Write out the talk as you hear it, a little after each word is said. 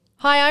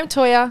Hi, I'm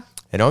Toya.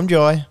 And I'm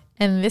Joy.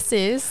 And this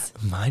is...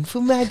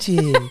 Mindful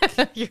Magic.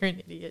 You're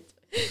an idiot.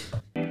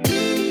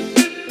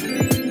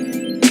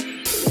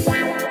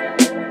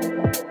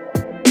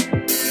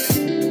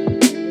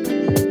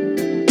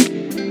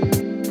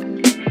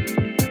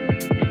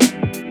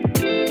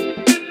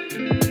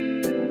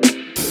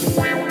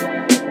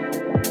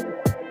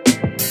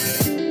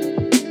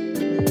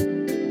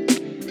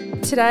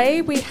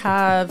 Today we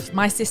have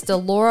my sister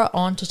Laura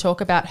on to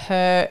talk about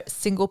her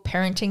single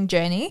parenting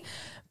journey.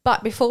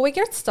 But before we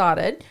get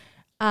started,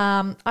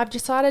 I've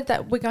decided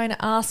that we're going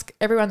to ask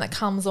everyone that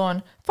comes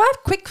on 5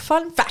 quick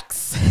fun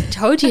facts.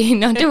 Told you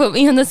not to put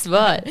me on the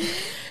spot.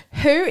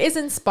 Who is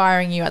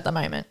inspiring you at the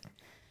moment?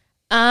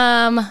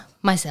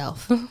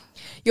 Myself.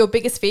 Your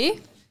biggest fear?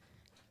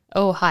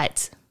 Oh,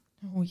 heights.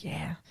 Oh,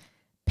 yeah.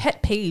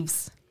 Pet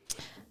peeves?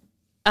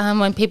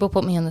 When people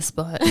put me on the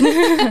spot.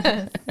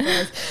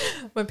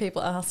 When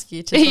people ask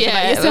you to talk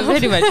about yourself.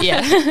 pretty much,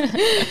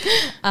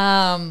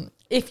 yeah.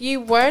 If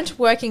you weren't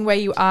working where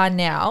you are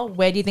now,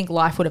 where do you think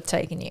life would have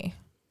taken you?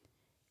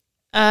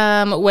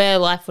 Where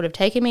life would have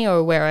taken me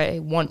or where I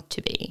want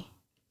to be?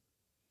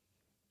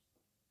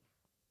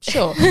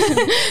 Sure.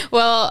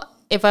 Well,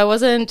 if I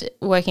wasn't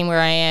working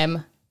where I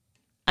am,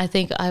 I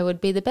think I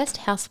would be the best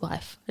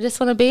housewife. I just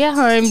want to be at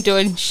home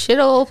doing shit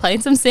all,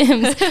 playing some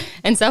Sims,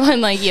 and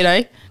someone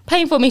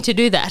paying for me to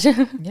do that.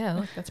 Yeah,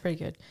 look, that's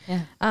pretty good.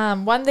 Yeah.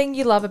 One thing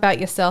you love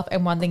about yourself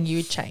and one thing you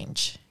would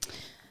change.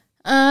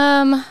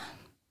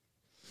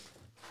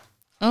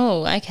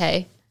 Oh,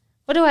 okay.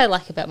 What do I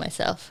like about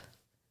myself?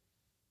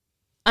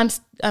 I'm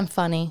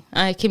funny.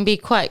 I can be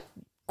quite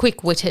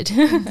quick-witted.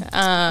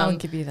 I'll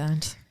give you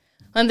that.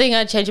 One thing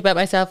I'd change about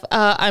myself,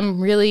 I'm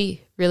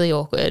really, really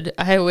awkward.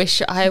 I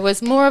wish I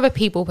was more of a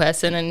people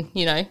person and,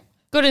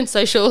 good in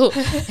social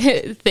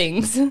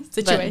things.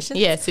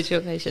 Situations?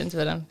 Situations,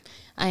 but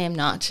I am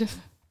not.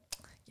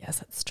 Yes,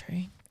 that's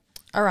true.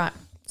 All right.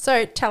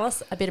 So tell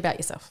us a bit about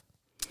yourself.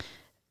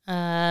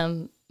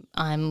 I'm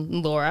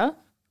Laura.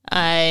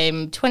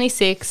 I'm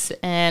 26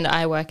 and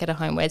I work at a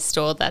homeware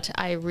store that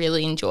I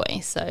really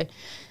enjoy. So,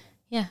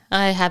 yeah,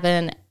 I have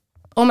an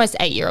almost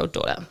 8-year-old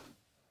daughter.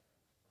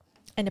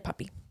 And a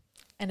puppy.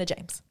 And a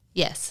James.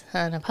 Yes,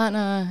 and a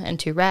partner and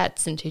 2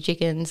 rats and 2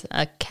 chickens,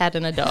 a cat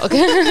and a dog.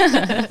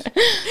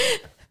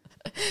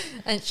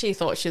 And she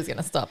thought she was going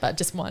to stop at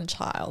just one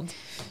child.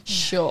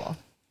 Sure.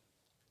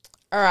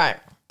 All right.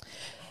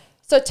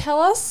 So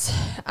tell us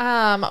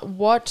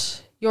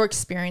what your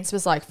experience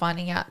was like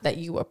finding out that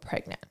you were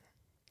pregnant.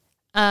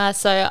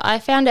 So I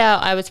found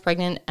out I was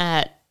pregnant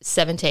at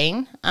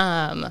 17.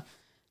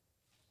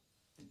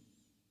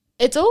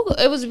 It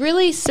was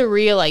really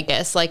surreal, I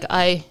guess. Like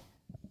I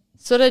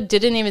sort of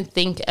didn't even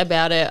think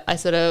about it. I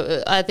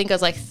think I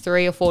was like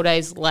 3 or 4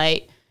 days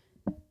late.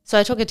 So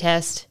I took a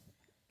test,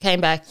 came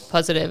back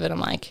positive, and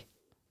I'm like,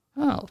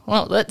 oh,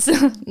 well, that's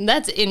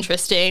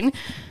interesting.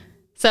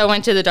 So I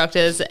went to the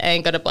doctors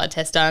and got a blood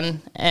test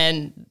done,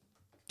 and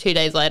 2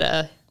 days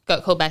later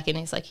got called back in.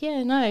 He's like,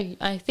 yeah, no,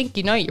 I think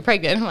you're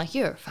pregnant. I'm like,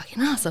 you're a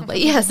fucking asshole, but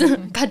yes,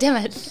 God damn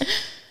it.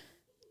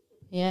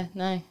 Yeah,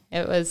 no,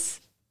 it was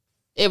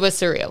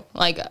surreal.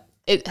 Like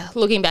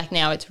looking back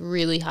now, it's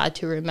really hard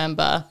to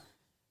remember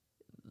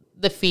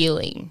the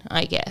feeling,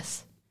 I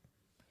guess.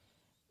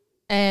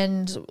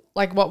 And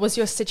what was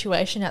your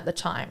situation at the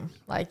time?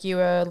 Like you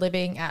were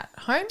living at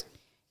home?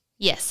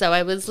 Yes, so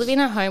I was living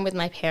at home with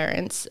my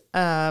parents,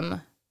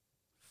 4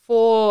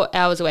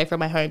 hours away from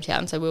my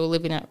hometown. So we were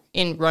living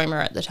in Roma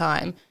at the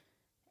time.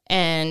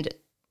 And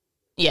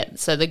yeah,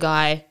 so the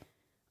guy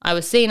I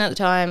was seeing at the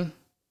time,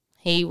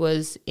 he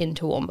was in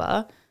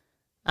Toowoomba.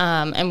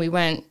 And we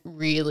weren't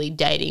really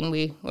dating.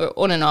 We were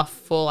on and off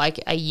for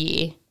like a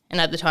year. And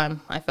at the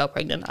time I fell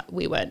pregnant,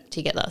 we weren't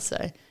together. So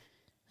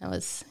that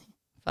was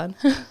fun.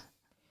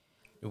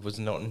 It was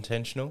not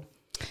intentional?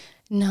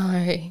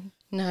 No,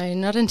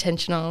 not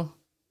intentional.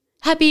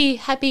 Happy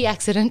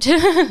accident.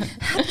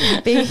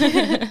 Happy. You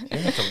don't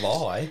have to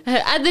lie.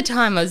 At the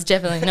time, I was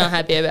definitely not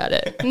happy about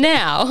it.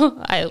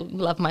 Now, I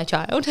love my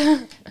child.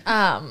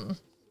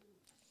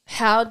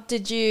 How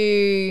did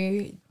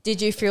you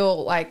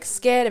feel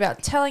scared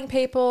about telling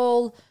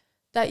people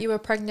that you were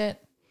pregnant?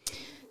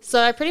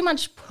 So I pretty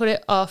much put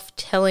it off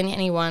telling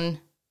anyone.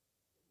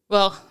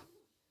 Well,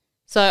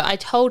 so I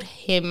told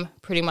him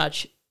pretty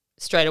much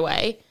straight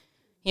away.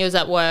 He was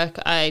at work.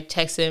 I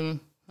texted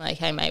him like,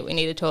 hey, mate, we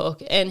need to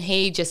talk. And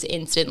he just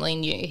instantly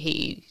knew.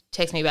 He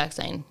texted me back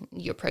saying,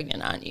 you're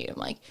pregnant, aren't you? I'm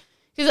like,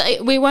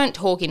 because we weren't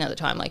talking at the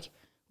time. Like,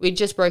 we'd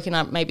just broken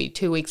up maybe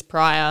 2 weeks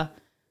prior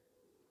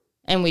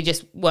and we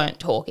just weren't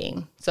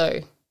talking. So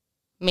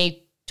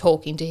me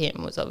talking to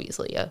him was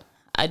obviously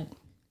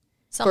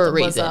for a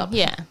reason. Was up.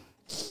 Yeah.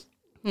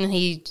 And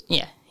he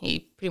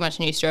pretty much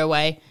knew straight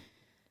away.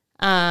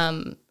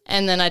 And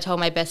then I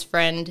told my best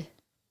friend,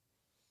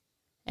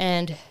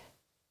 and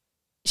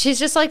she's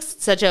just like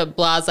such a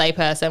blasé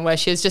person where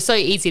she was just so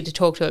easy to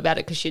talk to about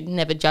it because she'd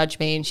never judge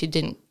me and she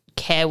didn't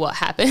care what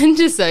happened.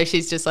 So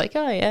she's just like,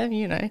 oh, yeah,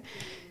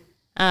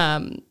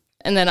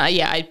 And then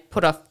I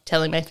put off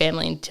telling my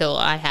family until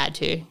I had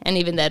to. And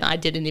even then I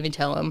didn't even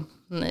tell them.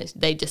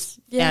 They just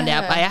found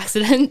out by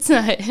accident.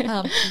 So.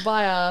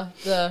 Via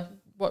the,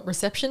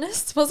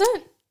 receptionist, was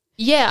it?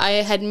 Yeah, I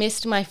had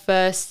missed my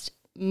first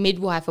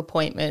midwife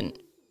appointment,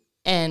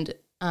 and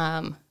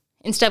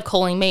instead of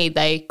calling me,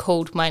 they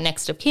called my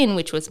next of kin,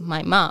 which was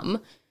my mum,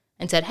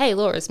 and said, "Hey,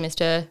 Laura's missed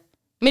a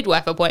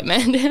midwife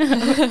appointment."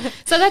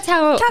 So that's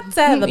how Cat's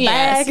out of the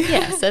bag.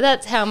 Yeah, so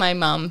that's how my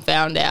mum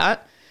found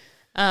out.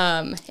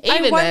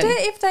 I wonder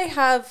if they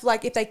have,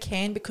 like, if they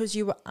can because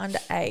you were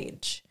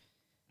underage.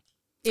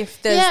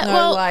 If there's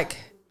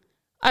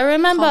I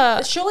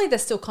remember. surely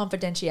there's still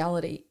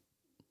confidentiality.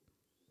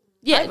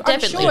 Yeah, I'm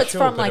definitely. sure it's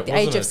from but like it the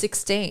age wasn't of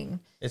 16.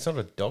 It's not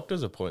a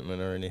doctor's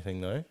appointment or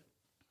anything, though.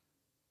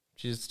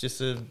 She's just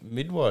a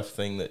midwife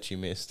thing that she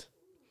missed.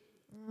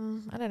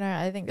 I don't know.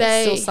 I think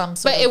there's still some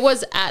sort But it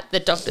was at the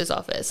doctor's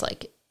office.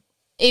 Like,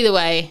 either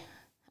way,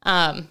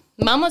 Mum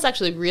was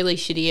actually really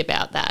shitty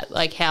about that,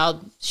 like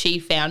how she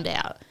found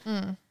out.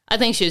 I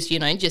think she was,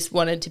 just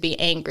wanted to be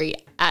angry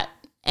at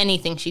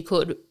anything she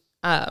could.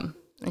 And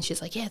she's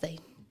like, yeah, they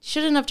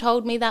shouldn't have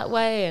told me that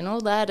way and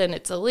all that, and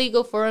it's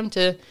illegal for them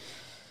to,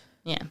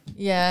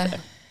 Yeah.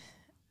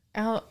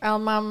 So. Our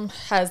mum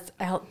has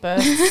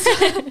outbursts.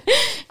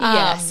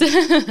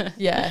 Yes.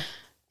 Yeah.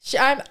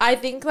 I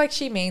think like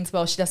she means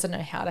well. She doesn't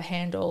know how to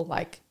handle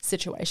like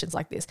situations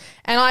like this.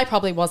 And I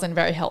probably wasn't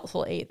very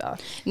helpful either.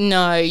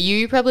 No,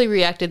 you probably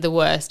reacted the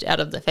worst out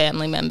of the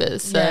family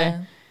members. So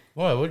Yeah.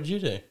 Why? What did you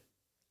do?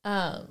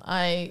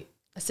 I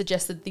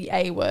suggested the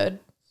A word.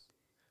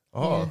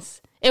 Oh,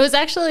 yes. It was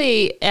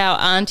actually our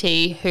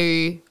auntie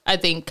who I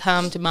think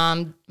calmed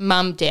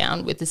mum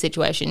down with the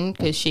situation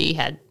because she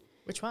had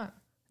Which one?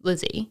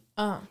 Lizzie.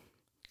 Oh.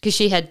 Because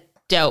she had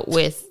dealt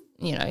with,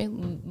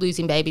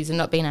 losing babies and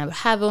not being able to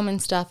have them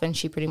and stuff, and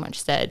she pretty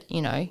much said,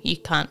 you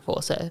can't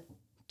force her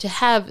to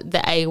have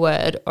the A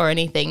word or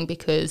anything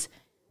because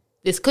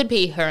this could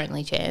be her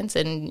only chance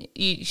and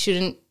you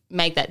shouldn't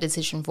make that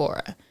decision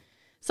for her.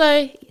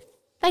 So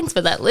thanks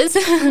for that, Liz.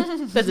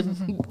 That's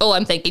all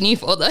I'm thanking you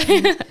for,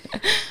 though.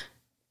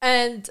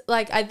 And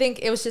like I think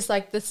it was just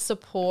like the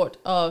support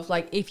of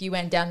like if you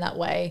went down that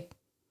way,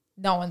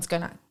 no one's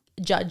gonna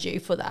judge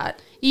you for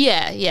that.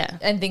 Yeah.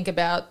 And think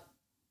about,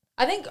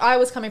 I think I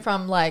was coming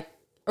from like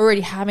already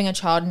having a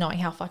child, knowing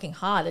how fucking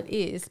hard it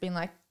is, being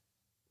like,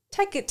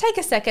 take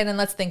a second and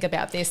let's think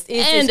about this.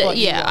 Is this what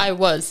you want? I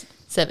was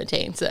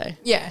 17, so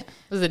Yeah.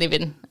 wasn't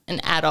even an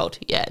adult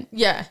yet.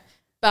 Yeah.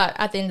 But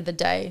at the end of the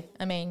day,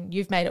 I mean,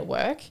 you've made it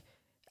work.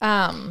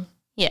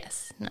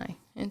 Yes, no.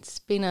 It's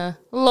been a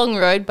long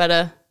road, but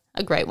a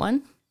great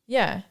one.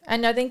 Yeah.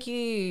 And I think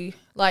you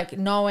like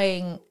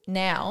knowing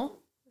now,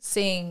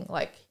 seeing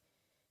like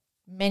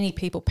many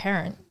people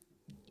parent,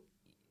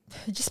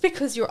 just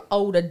because you're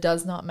older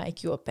does not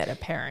make you a better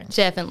parent.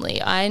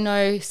 Definitely. I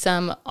know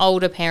some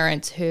older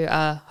parents who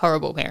are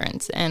horrible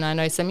parents, and I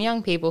know some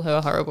young people who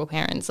are horrible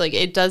parents. Like,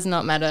 it does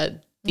not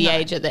matter the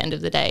age at the end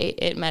of the day.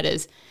 It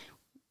matters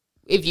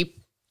if you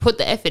put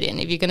the effort in,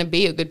 if you're going to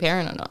be a good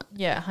parent or not.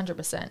 Yeah,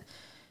 100%.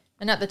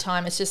 And at the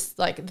time, it's just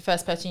like the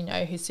first person you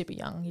know who's super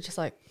young, you're just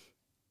like,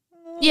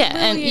 Yeah, will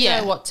and you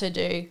know what to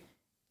do?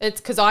 It's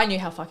because I knew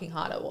how fucking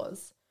hard it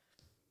was.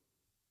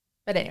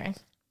 But anyway.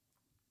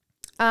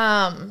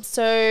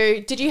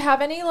 So did you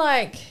have any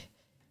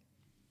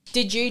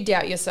did you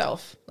doubt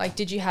yourself? Like,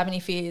 did you have any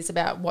fears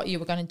about what you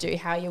were going to do,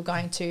 how you were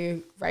going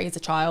to raise a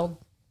child?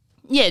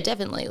 Yeah,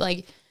 definitely.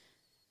 Like,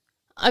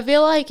 I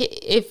feel like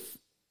if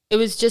it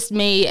was just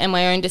me and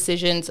my own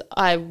decisions,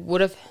 I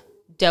would have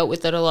dealt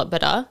with it a lot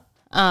better.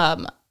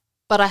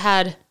 But I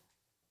had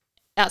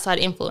outside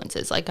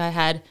influences. Like, I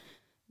had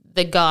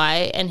the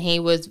guy, and he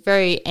was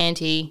very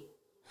anti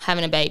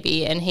having a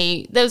baby, and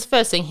that was the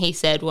first thing he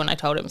said when I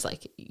told him, was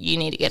like, you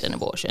need to get an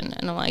abortion.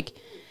 And I'm like,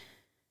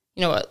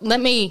 you know what,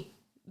 let me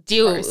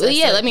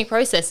let me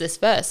process this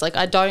first. Like,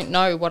 I don't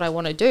know what I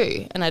want to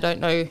do, and I don't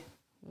know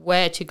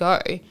where to go.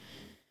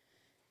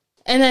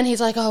 And then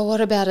he's like, oh, what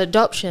about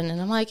adoption?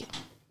 And I'm like,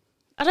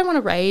 I don't want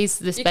to raise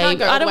this baby. Can't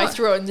go all I the don't way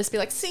through it and just be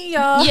like, see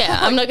ya. Yeah,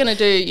 I'm not going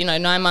to do,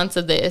 9 months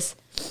of this,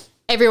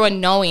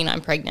 everyone knowing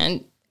I'm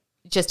pregnant,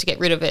 just to get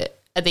rid of it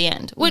at the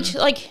end, which,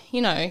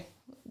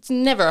 it's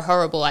never a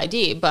horrible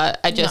idea, but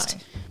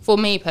for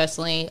me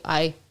personally,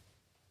 I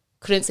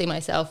couldn't see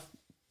myself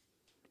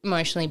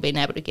emotionally being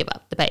able to give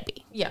up the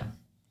baby. Yeah.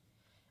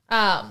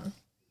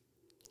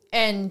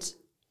 And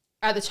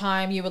at the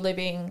time you were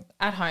living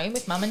at home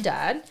with mum and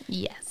dad.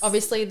 Yes.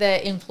 Obviously their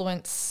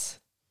influence,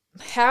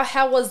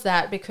 how was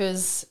that?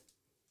 Because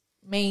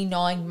me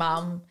knowing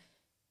mum,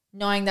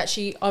 knowing that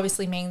she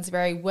obviously means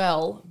very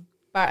well,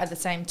 but at the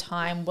same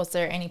time, was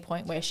there any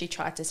point where she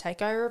tried to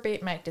take over a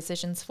bit, make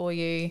decisions for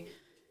you?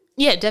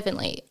 Yeah,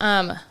 definitely.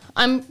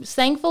 I'm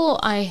thankful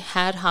I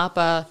had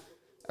Harper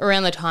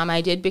around the time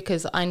I did,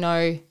 because I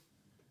know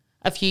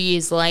a few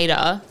years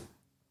later,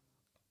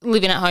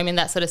 living at home in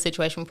that sort of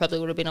situation probably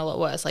would have been a lot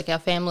worse. Like, our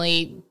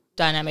family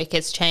dynamic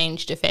has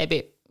changed a fair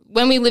bit.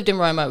 When we lived in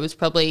Roma, it was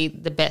probably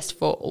the best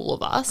for all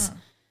of us.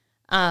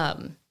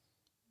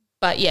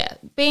 But yeah,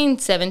 being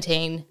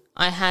 17,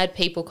 I had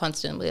people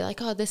constantly like,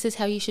 oh, this is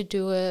how you should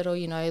do it, or,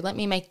 let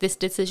me make this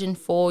decision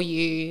for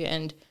you.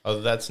 And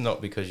that's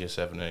not because you're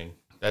 17.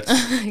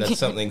 That's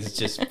something that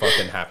just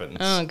fucking happens.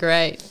 oh,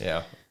 great.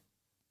 Yeah.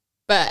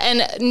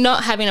 And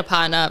not having a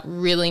partner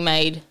really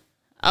made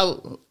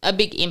a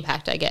big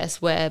impact, I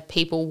guess, where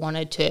people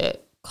wanted to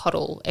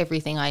coddle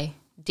everything I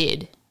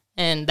did.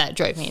 And that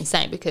drove me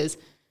insane because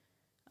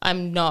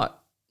I'm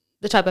not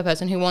the type of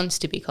person who wants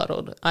to be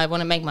coddled. I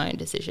want to make my own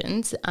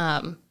decisions.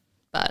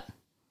 But,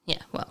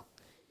 yeah, well,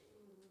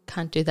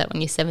 can't do that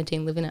when you're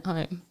 17 living at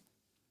home.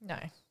 No,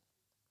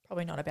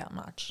 probably not about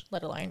much,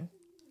 let alone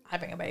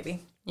having a baby.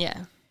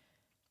 Yeah.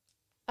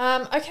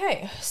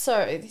 Okay,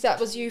 so that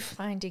was you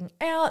finding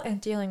out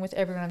and dealing with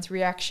everyone's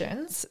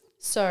reactions.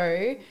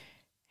 So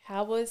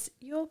how was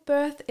your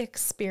birth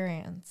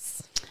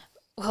experience?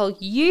 Well,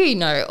 you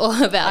know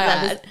all about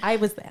that. I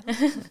was there.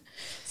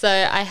 So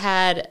I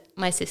had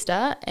my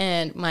sister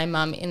and my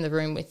mum in the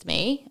room with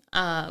me.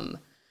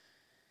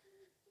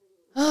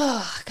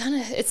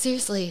 It's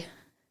seriously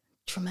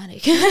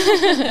traumatic.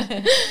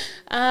 No,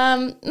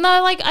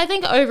 like I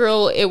think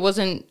overall it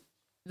wasn't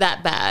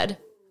that bad.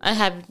 I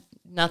have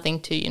nothing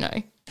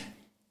to,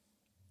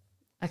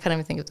 I can't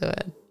even think of the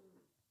word.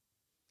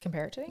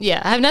 Compare it to?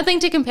 Yeah, I have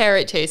nothing to compare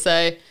it to.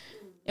 So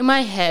in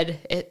my head,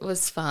 it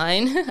was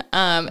fine.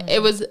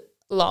 It was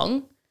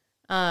long.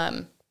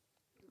 I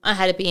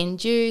had to be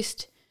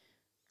induced.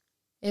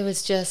 It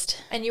was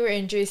just... And you were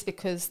induced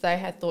because they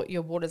had thought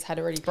your waters had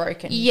already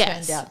broken.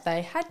 Yes. Turned out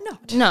they had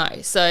not. No.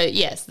 So,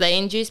 yes, they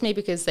induced me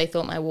because they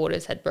thought my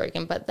waters had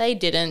broken, but they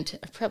didn't.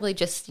 I probably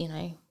just,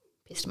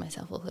 pissed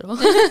myself a little.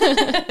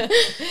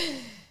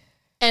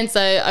 And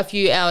so a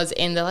few hours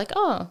in, they're like,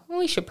 oh,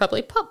 we should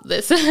probably pop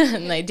this.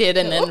 And they did.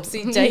 And then...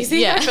 Oopsie daisy.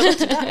 Yeah. I fell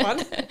into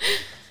that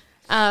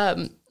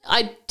one.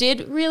 I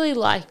did really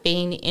like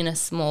being in a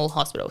small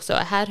hospital. So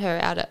I had her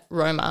out at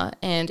Roma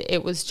and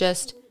it was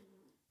just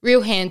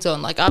real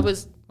hands-on. Like I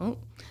was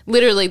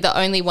literally the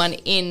only one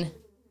in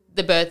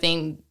the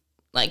birthing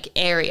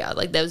area.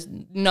 Like there was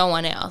no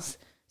one else.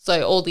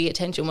 So all the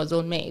attention was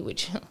on me,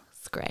 which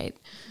is great.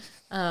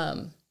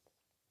 But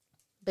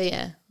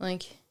yeah, I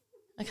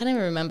can't even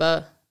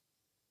remember.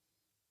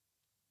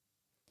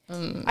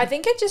 I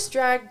think it just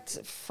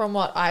dragged from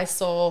what I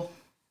saw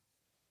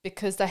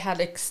because they had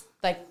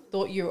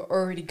thought you were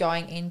already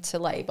going into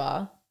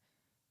labour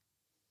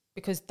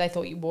because they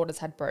thought your waters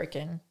had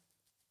broken.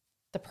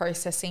 The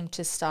process seemed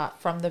to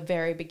start from the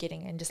very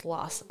beginning and just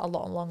last a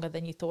lot longer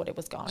than you thought it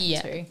was going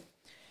to.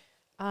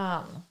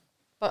 But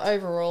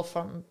overall,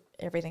 from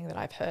everything that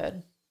I've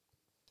heard,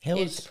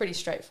 it's pretty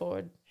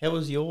straightforward. How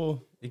was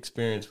your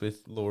experience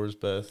with Laura's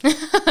birth?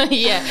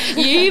 Yeah,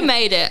 you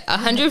made it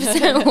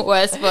 100%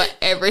 worse for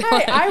everyone.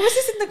 Hey, I was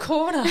just in the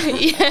corner.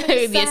 Yeah,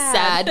 with your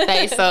sad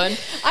face on.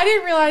 I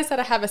didn't realise that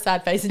I have a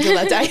sad face until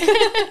that day.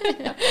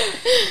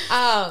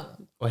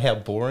 Or how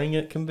boring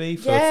it can be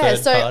for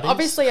third parties?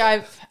 Obviously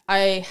I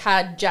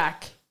had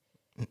Jack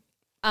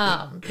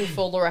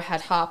before Laura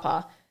had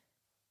Harper.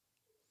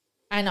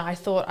 And I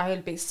thought I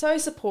would be so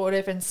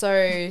supportive and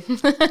so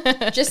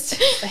just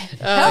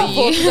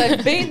helpful because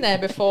I've been there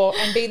before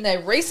and been there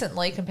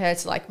recently compared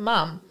to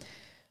Mum.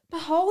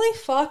 But holy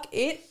fuck,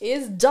 it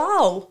is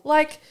dull.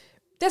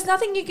 There's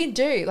nothing you can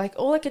do.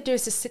 All I could do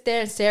is just sit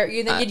there and stare at you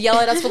and then you'd yell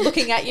at us for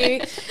looking at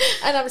you.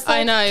 And I was like,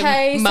 I know.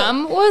 Okay,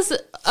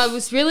 I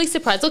was really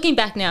surprised. Looking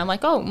back now, I'm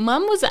like, oh,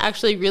 Mum was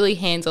actually really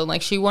hands-on.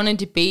 She wanted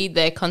to be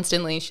there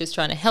constantly. She was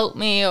trying to help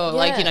me or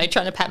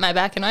trying to pat my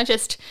back. And I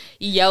just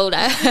yelled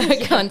at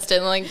her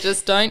constantly,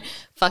 just don't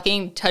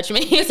fucking touch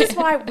me. This is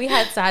why we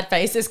had sad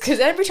faces because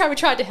every time we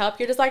tried to help,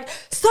 you're just like,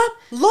 stop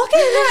looking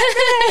at me.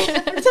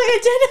 It's I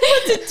didn't know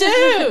what to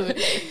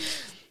do.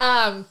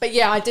 But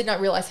yeah, I did not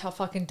realize how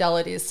fucking dull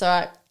it is.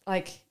 So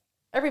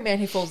every man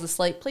who falls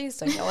asleep, please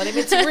don't yell at him.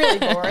 It's really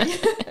boring.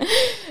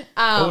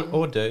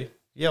 Or do.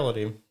 Yell at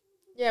him.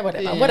 Yeah,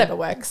 whatever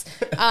works.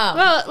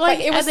 Well,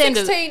 it was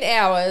 16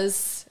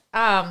 hours.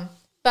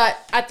 But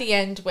at the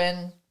end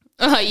when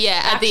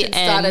action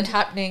started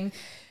happening,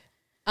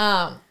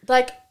 I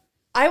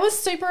was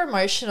super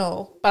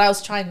emotional, but I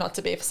was trying not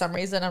to be for some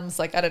reason. I was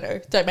like, I don't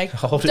know, don't make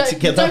it about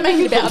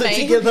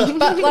me.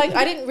 But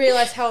I didn't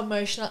realize how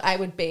emotional I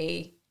would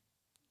be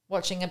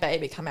watching a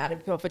baby come out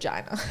of your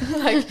vagina.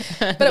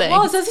 But it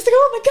was. I was just like,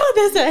 oh my God,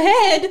 there's a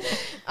head.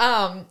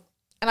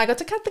 And I got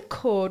to cut the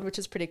cord, which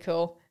is pretty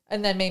cool.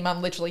 And then me and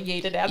Mum literally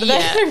yeeted out of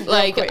there.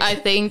 Yeah, I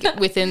think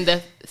within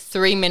the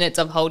 3 minutes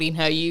of holding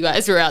her, you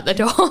guys were out the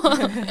door.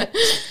 I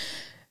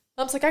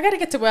was like, I got to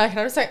get to work. And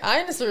I was like,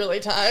 I'm just really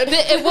tired.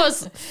 But it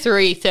was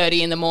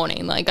 3:30 in the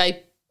morning.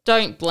 I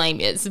don't blame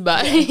you,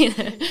 but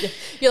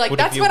you're like,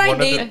 that's when I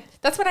need.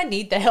 That's when I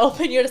need the help,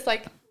 and you're just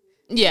like,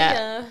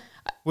 yeah.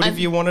 Would have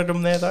you wanted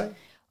them there though?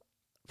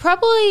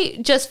 Probably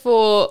just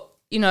for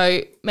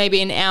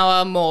maybe an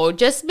hour more,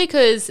 just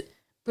because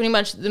pretty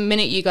much the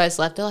minute you guys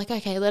left, they're like,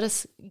 okay, let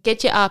us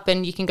get you up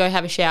and you can go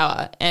have a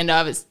shower. And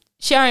I was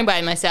showering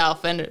by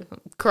myself and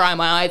crying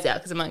my eyes out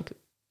because I'm like,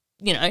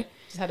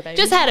 just had a baby.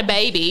 Just had a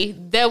baby.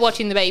 They're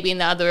watching the baby in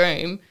the other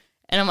room,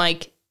 and I'm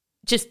like,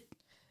 just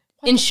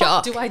What in the fuck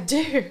shock. do I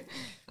do?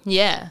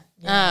 Yeah.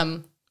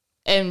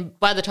 And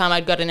by the time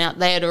I'd gotten out,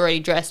 they had already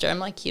dressed her. I'm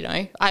like,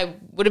 I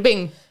would have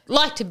been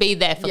like to be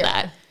there for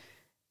that.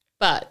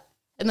 But,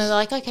 and they're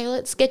like, okay,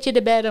 let's get you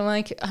to bed. I'm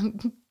like,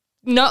 I'm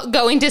not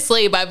going to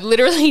sleep. I've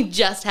literally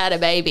just had a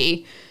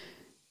baby.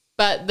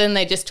 But then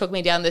they just took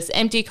me down this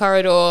empty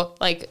corridor.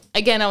 Like,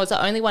 again, I was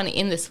the only one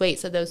in the suite,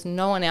 so there was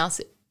no one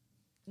else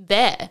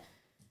there.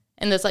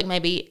 And there's like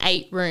maybe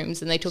 8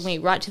 rooms, and they took me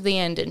right to the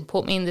end and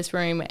put me in this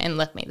room and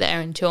left me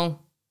there until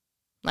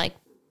like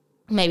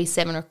maybe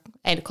 7 or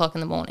 8 o'clock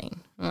in the morning.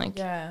 I'm like,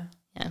 Yeah.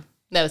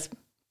 that was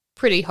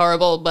pretty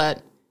horrible,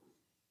 but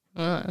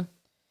it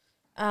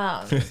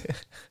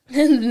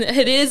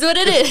is what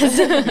it is.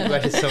 I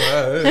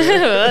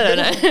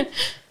don't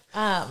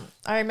know.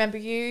 I remember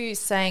you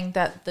saying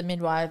that the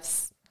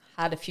midwives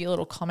had a few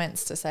little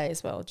comments to say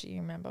as well. Do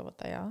you remember what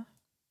they are?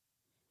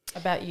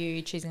 About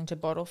you choosing to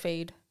bottle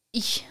feed.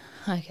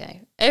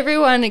 Okay.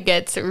 Everyone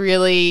gets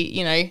really,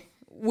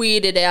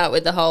 weirded out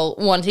with the whole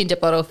wanting to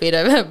bottle feed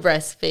over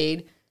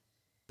breastfeed.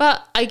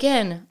 But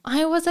again,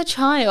 I was a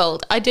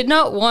child. I did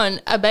not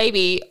want a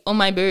baby on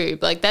my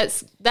boob. Like that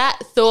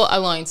thought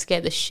alone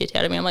scared the shit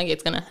out of me. I'm like,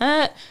 it's going to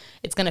hurt.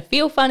 It's going to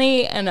feel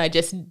funny. And I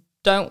just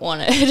don't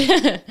want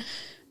it.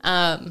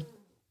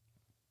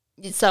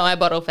 So I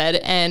bottle fed.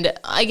 And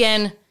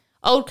again,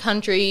 old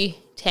country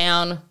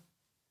town,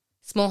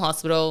 small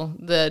hospital,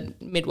 the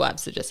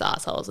midwives are just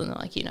assholes. And they're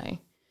like,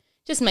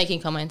 just making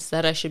comments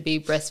that I should be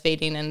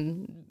breastfeeding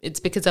and it's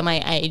because of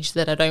my age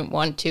that I don't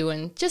want to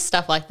and just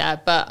stuff like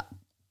that. But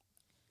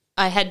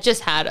I had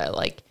just had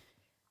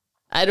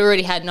I'd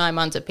already had 9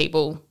 months of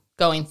people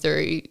going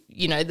through,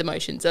 the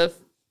motions of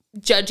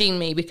judging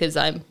me because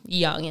I'm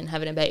young and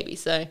having a baby.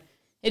 So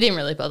it didn't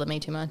really bother me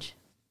too much.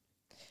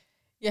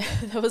 Yeah,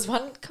 there was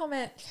one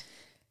comment.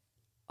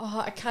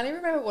 Oh, I can't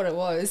even remember what it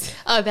was.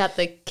 Oh, about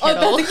the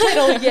kettle. Oh, about the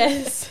kettle,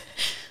 yes.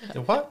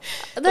 The what?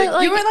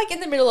 Like, you were like in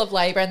the middle of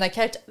labour and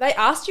they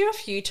asked you a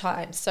few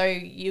times, so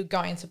you're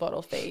going to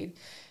bottle feed.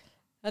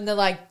 And they're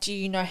like, do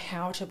you know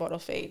how to bottle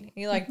feed? And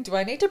you're like, do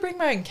I need to bring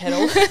my own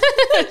kettle?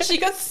 She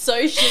got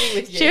so shitty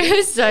with you. She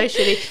was so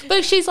shitty.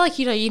 But she's like,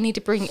 you need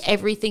to bring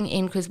everything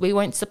in because we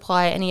won't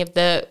supply any of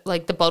the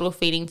bottle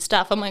feeding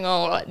stuff. I'm like,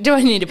 oh, do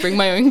I need to bring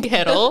my own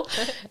kettle?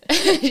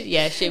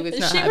 Yeah, she was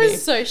not happy. She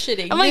was so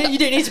shitty. I'm like, you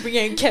don't need to bring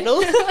your own kettle.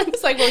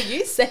 It's like, well,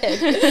 you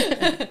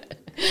said.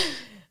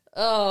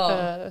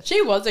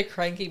 She was a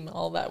cranky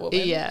mole, that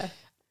woman. Yeah.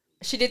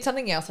 She did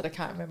something else that I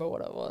can't remember what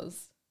it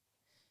was.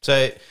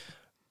 So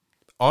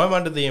I'm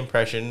under the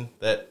impression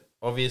that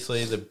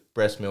obviously the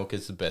breast milk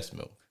is the best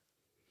milk.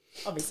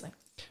 Obviously.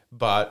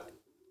 But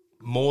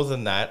more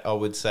than that, I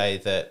would say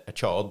that a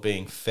child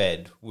being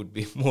fed would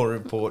be more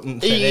important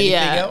than anything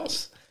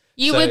else.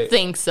 You would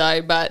think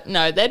so, but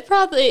no, they'd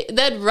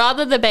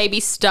rather the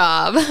baby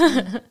starve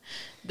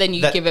than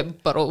you give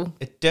it bottle.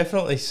 It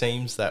definitely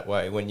seems that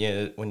way when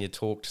you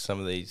talk to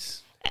some of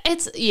these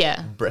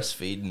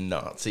breastfeeding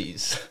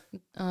Nazis.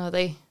 Oh,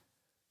 they're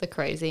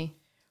crazy.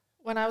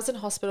 When I was in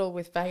hospital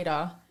with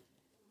Vader,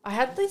 I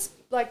had this,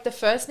 the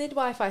first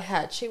midwife I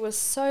had, she was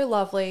so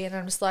lovely. And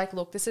I'm just like,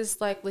 look, this is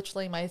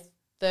literally my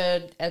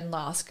third and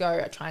last go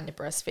at trying to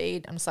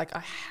breastfeed. I'm just like,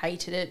 I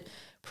hated it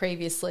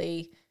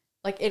previously.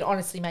 It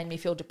honestly made me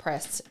feel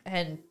depressed.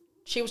 And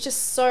she was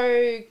just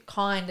so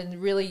kind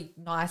and really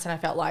nice. And I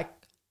felt like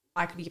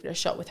I could give it a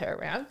shot with her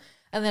around.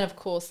 And then, of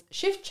course,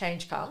 shift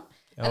change come.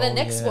 And the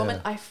next woman,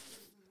 I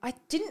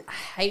didn't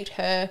hate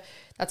her.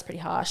 That's pretty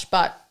harsh.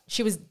 But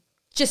she was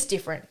just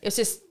different. It was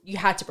just, you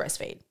had to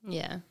breastfeed.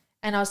 Yeah.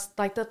 And I was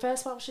like, the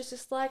first one, she's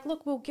just like,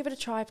 look, we'll give it a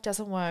try. If it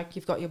doesn't work,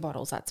 you've got your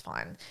bottles. That's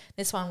fine.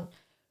 This one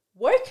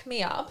woke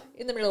me up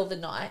in the middle of the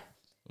night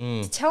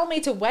to tell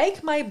me to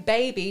wake my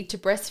baby to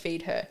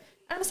breastfeed her.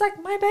 And I was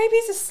like, my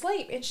baby's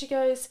asleep. And she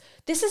goes,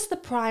 this is the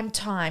prime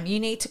time. You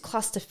need to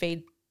cluster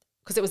feed,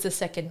 because it was the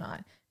second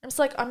night. I was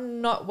like,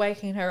 I'm not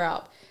waking her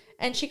up.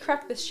 And she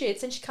cracked the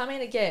shits and she come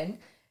in again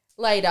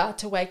later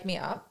to wake me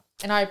up.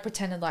 And I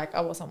pretended like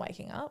I wasn't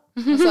waking up.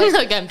 I was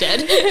like, I'm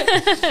dead.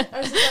 I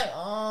was just like,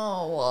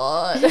 oh,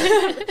 what?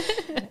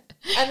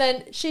 And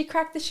then she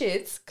cracked the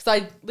shits because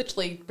I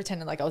literally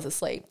pretended like I was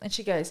asleep. And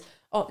she goes,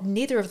 oh,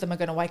 neither of them are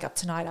going to wake up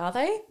tonight, are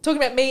they?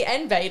 Talking about me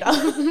and Vader. I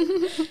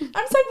was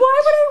like,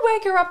 why would I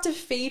wake her up to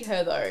feed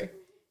her though?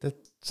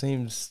 That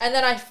seems... And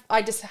then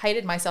I just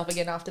hated myself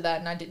again after that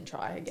and I didn't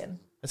try again.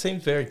 It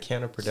seems very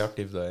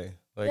counterproductive though.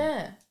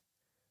 Yeah.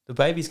 The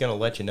baby's going to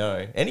let you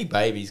know. Any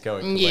baby's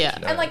going to let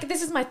you know. And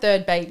this is my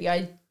third baby.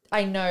 I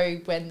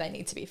know when they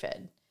need to be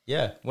fed.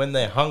 Yeah, when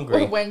they're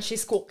hungry. Or when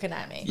she's squawking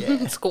at me.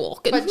 Yeah.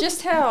 Squawk. But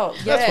just how...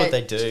 That's what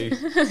they do.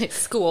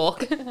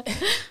 Squawk.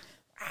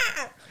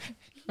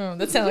 Oh,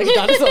 that sounds like a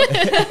dinosaur.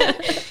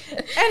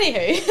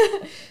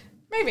 Anywho,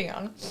 moving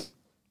on.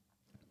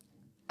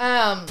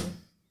 Oh,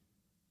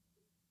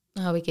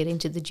 we get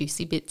into the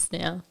juicy bits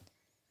now.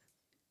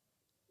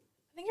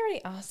 I think I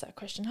already asked that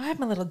question. I have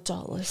my little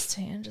dot list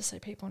here, just so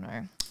people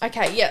know.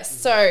 Okay, yes.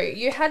 So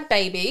you had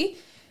baby.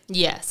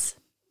 Yes.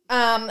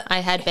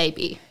 I had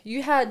baby.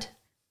 You had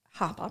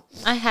Harper.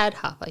 I had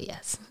Harper,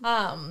 yes.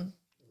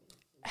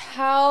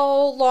 How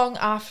long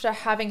after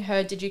having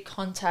her did you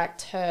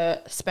contact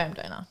her sperm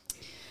donor?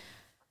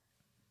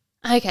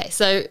 Okay,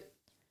 so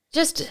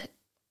just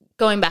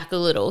going back a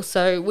little.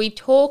 So we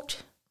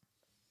talked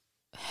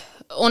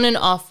on and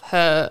off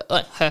her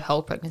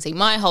whole pregnancy.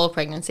 My whole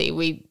pregnancy,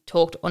 we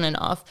talked on and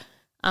off.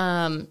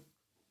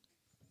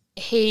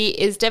 He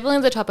is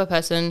definitely the type of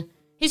person.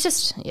 He's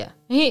just,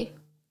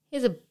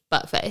 he's a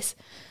butt face.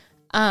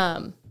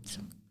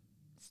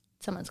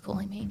 Someone's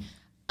calling me.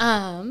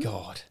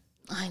 God.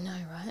 I know,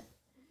 right?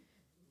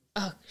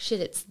 Oh, shit,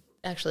 it's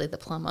actually the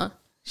plumber.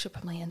 Should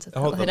probably answer that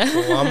Oh, later. the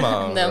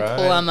plumber, The right.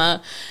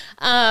 plumber.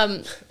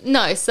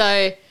 No,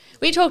 so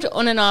we talked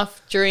on and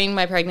off during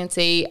my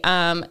pregnancy.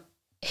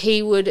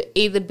 He would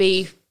either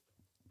be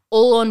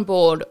all on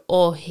board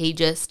or he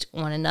just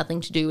wanted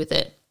nothing to do with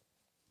it.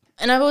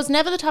 And I was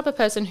never the type of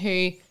person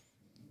who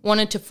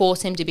wanted to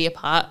force him to be a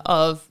part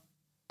of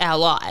our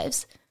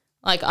lives.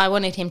 Like, I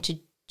wanted him to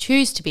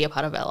choose to be a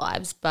part of our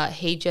lives, but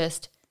he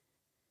just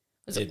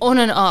was on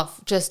and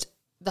off just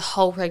the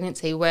whole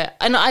pregnancy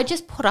and I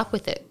just put up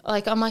with it.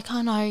 Like, I'm like,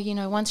 oh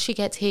no, once she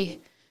gets here,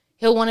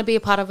 he'll want to be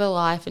a part of her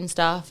life and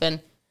stuff.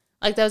 And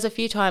like, there was a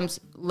few times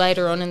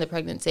later on in the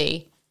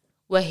pregnancy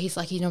where he's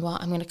like, you know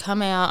what, I'm going to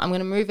come out, I'm going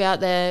to move out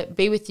there,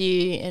 be with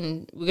you,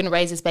 and we're going to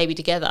raise this baby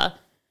together.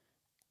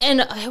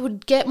 And I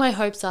would get my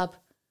hopes up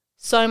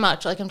so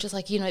much. Like, I'm just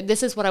like,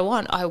 this is what I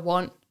want. I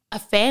want a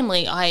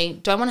family. I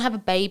don't want to have a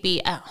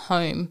baby at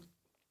home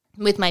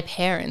with my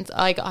parents.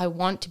 Like, I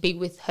want to be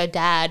with her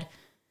dad,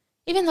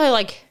 even though,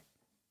 like,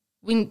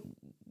 we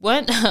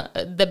weren't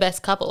the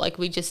best couple. Like,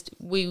 we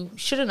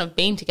shouldn't have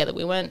been together.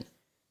 We weren't,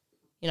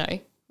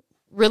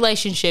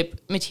 relationship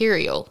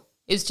material.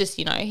 It's just,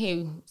 he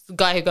was the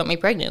guy who got me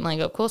pregnant. Like,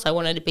 of course I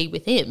wanted to be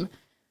with him.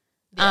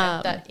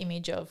 Yeah, that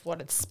image of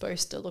what it's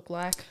supposed to look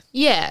like.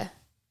 Yeah.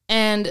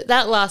 And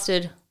that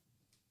lasted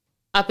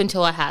up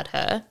until I had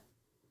her.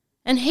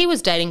 And he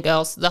was dating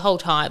girls the whole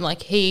time.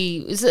 Like,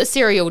 he was a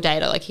serial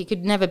dater. Like, he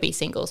could never be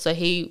single. So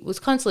he was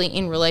constantly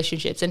in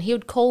relationships. And he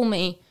would call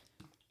me,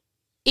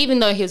 even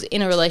though he was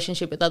in a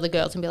relationship with other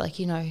girls, and be like,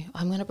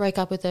 I'm going to break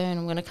up with her and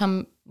I'm going to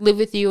come live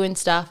with you and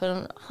stuff. And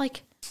I'm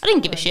like, I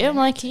didn't give a shit. I'm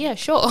like, yeah,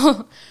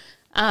 sure.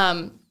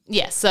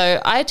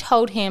 So I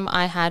told him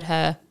I had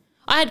her.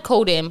 I had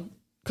called him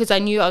because I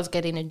knew I was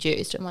getting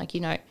induced. I'm like,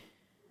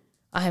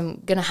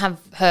 I'm going to have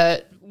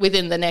her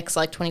within the next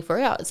 24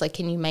 hours. Like,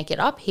 can you make it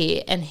up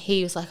here? And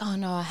he was like, oh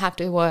no, I have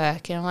to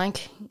work. And I'm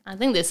like, I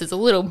think this is a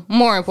little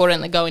more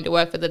important than going to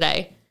work for the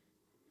day.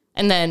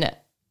 And then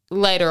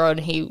later on,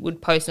 he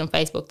would post on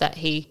Facebook that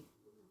he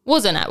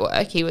wasn't at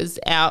work. He was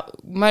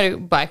out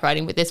motorbike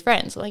riding with his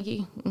friends. Like,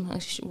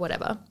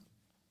 whatever.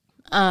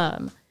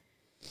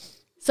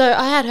 So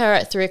I had her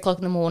at 3:00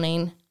 in the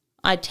morning.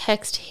 I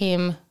text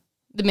him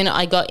the minute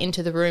I got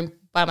into the room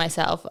by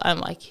myself. I'm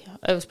like,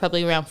 it was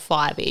probably around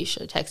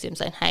 5-ish. I texted him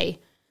saying, hey,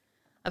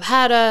 I've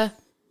had her.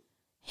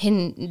 He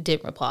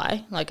didn't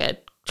reply. Like, I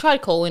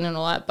tried calling and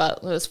all that, but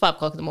it was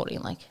 5:00 in the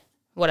morning, like,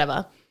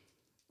 whatever.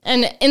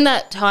 And in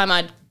that time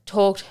I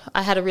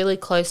had a really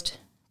close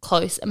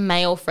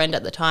male friend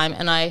at the time,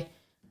 and I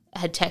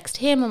had texted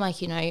him. I'm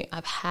like,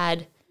 I've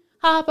had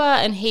Harper,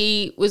 and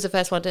he was the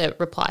first one to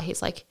reply.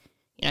 He's like,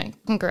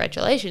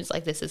 congratulations,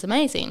 like, this is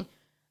amazing.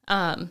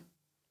 And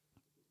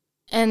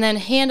then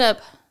he ended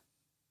up,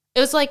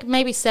 it was like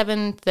maybe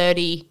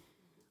 7:30,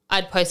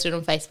 I'd posted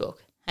on Facebook,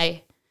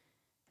 hey,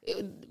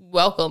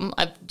 welcome,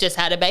 I've just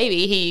had a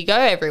baby, here you go,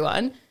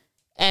 everyone.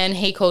 And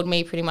he called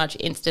me pretty much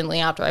instantly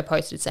after I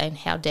posted saying,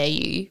 how dare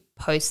you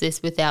post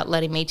this without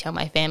letting me tell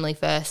my family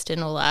first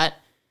and all that.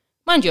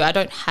 Mind you, I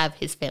don't have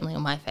his family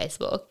on my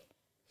Facebook.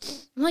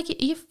 I'm like,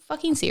 are you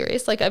fucking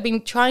serious? Like, I've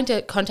been trying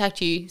to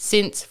contact you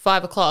since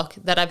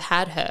 5:00 that I've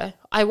had her.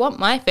 I want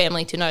my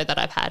family to know that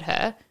I've had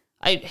her.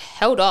 I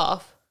held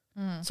off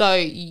so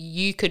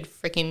you could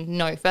freaking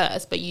know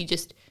first, but you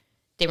just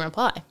didn't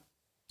reply.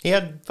 He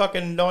had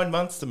fucking 9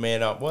 months to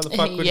man up. Why the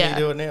fuck wouldn't he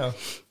do it now?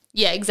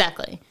 Yeah,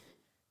 exactly.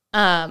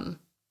 And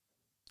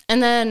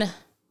then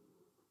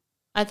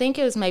I think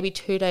it was maybe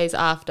 2 days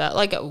after.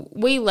 Like,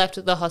 we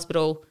left the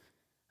hospital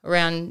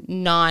around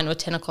 9 or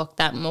 10 o'clock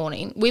that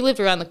morning. We lived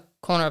around the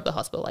corner of the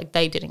hospital. Like,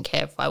 they didn't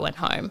care if I went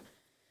home.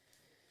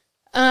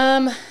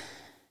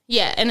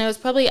 Yeah, and it was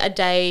probably a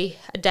day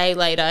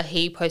later,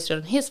 he posted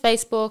on his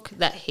Facebook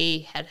that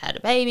he had had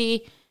a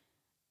baby.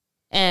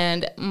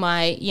 And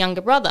my younger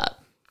brother,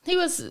 he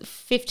was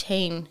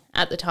 15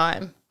 at the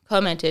time,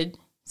 commented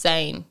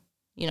saying,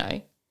 you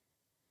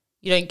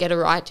don't get a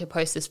right to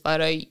post this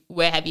photo.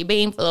 Where have you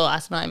been for the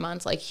last 9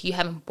 months? Like, you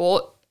haven't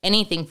bought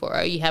anything for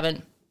her. You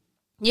haven't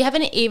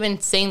even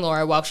seen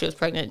Laura while she was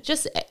pregnant.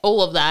 Just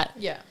all of that.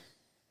 Yeah.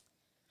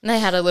 And they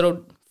had a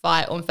little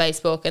fight on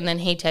Facebook, and then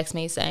he texted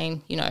me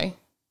saying,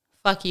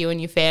 fuck you and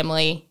your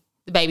family.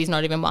 The baby's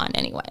not even mine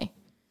anyway.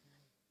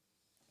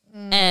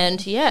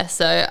 And yeah,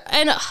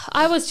 and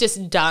I was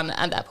just done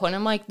at that point.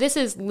 I'm like, this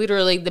is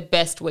literally the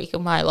best week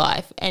of my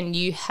life, and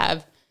you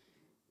have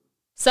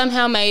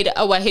somehow made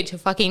a way to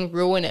fucking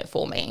ruin it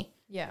for me.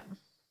 Yeah.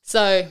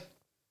 So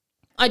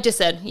I just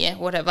said, yeah,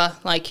 whatever.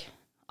 Like,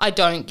 I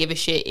don't give a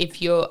shit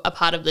if you're a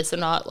part of this or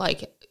not.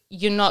 Like,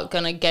 you're not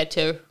going to get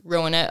to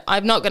ruin it.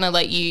 I'm not going to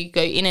let you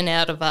go in and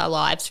out of our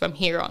lives from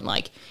here on.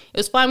 Like, it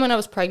was fine when I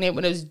was pregnant,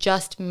 when it was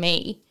just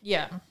me.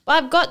 Yeah.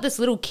 But I've got this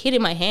little kid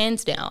in my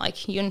hands now.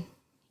 Like, you're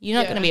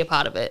not going to be a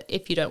part of it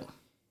if you don't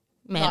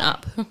man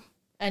up.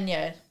 And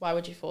yeah, why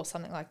would you force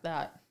something like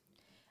that?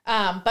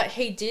 But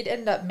he did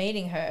end up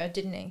meeting her,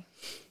 didn't he?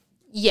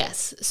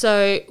 Yes.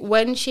 So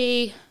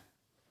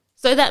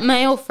so that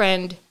male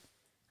friend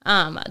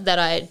that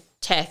I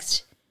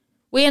text,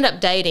 we ended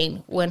up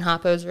dating when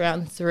Harper was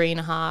around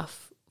 3.5,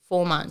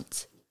 4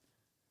 months.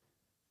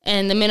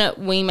 And the minute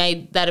we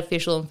made that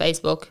official on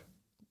Facebook,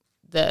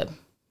 the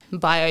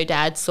bio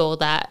dad saw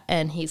that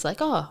and he's like,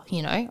 oh,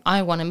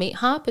 I want to meet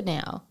Harper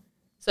now.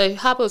 So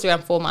Harper was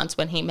around 4 months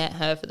when he met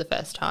her for the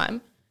first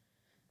time.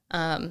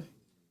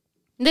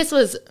 This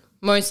was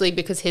mostly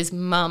because his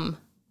mum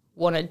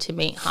wanted to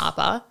meet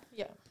Harper.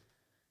 Yeah.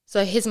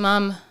 So his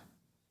mum,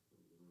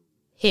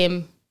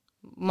 him,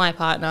 my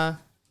partner,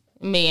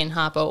 me and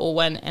Harper all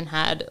went and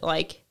had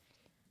like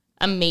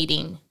a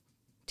meeting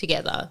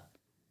together.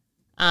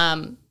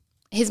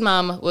 His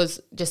mum was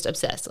just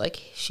obsessed.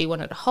 Like, she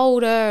wanted to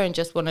hold her and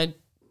just wanted,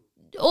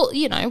 what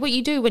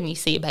you do when you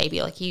see a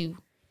baby, like you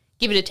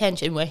give it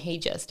attention, where he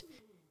just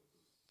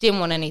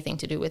didn't want anything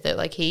to do with it.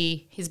 Like,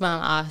 his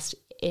mum asked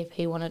if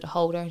he wanted to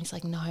hold her and he's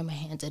like, no, my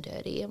hands are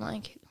dirty. I'm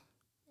like,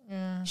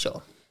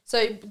 sure.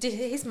 So did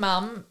his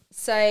mum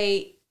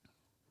say,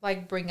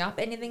 like, bring up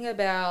anything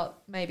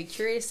about maybe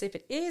curious if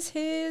it is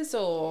his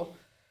or?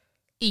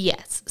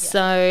 Yes.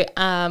 Yeah.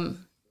 So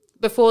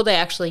before they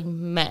actually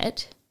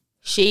met,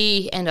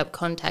 she ended up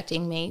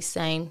contacting me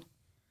saying,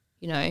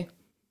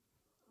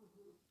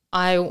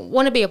 I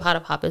want to be a part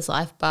of Harper's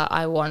life, but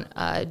I want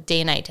a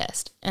DNA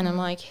test. And I'm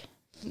like,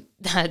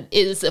 that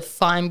is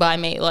fine by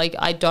me. Like,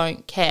 I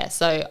don't care.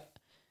 So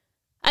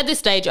at this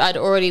stage, I'd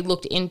already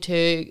looked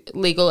into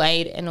legal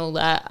aid and all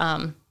that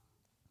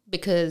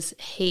because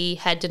he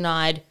had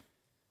denied,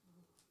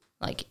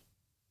 like,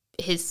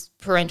 his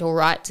parental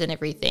rights and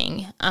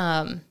everything.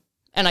 And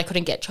I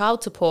couldn't get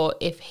child support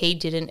if he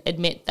didn't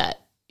admit that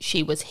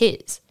she was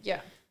his. Yeah.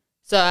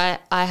 So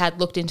I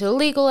had looked into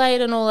legal aid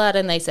and all that,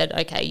 and they said,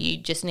 okay, you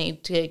just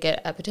need to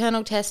get a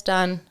paternal test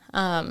done.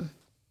 And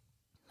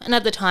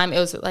at the time, it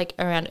was like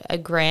around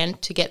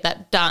 $1,000 to get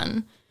that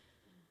done.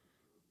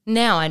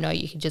 Now I know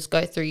you can just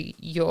go through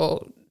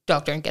your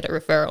doctor and get a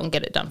referral and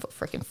get it done for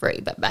freaking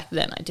free. But back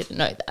then, I didn't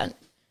know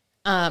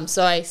that.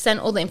 So I sent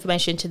all the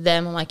information to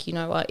them. I'm like, you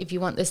know what? If you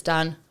want this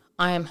done,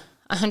 I am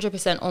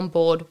 100% on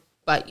board,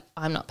 but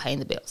I'm not paying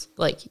the bills.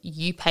 Like,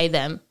 you pay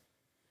them.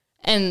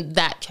 And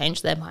that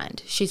changed their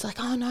mind. She's like,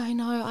 oh,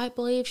 no, I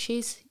believe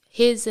she's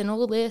his and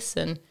all this.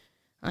 And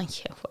I'm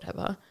like, yeah,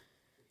 whatever.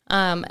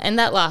 And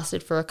that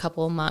lasted for a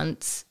couple of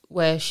months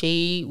where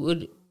she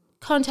would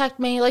contact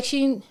me. Like,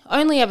 she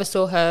only ever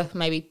saw her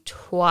maybe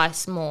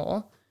twice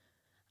more.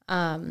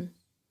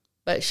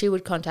 But she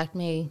would contact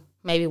me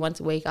maybe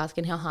once a week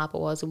asking how Harper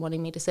was and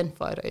wanting me to send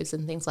photos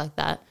and things like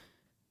that.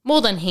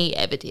 More than he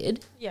ever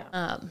did. Yeah.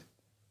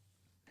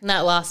 And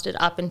that lasted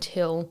up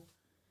until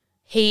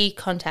he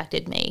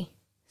contacted me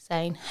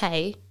saying,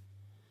 hey,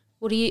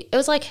 it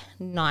was like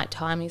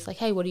nighttime. He's like,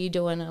 hey, what are you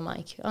doing? And I'm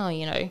like,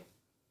 oh,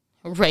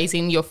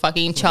 raising your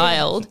fucking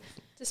child.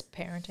 Just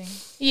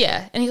parenting.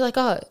 Yeah. And he's like,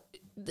 oh,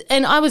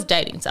 and I was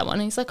dating someone.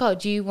 And he's like, oh,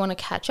 do you want to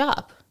catch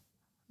up?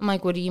 I'm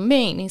like, what do you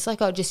mean? He's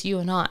like, oh, just you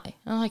and I.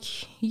 I'm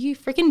like, you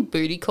freaking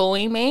booty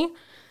calling me?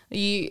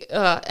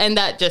 And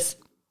that just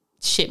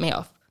shit me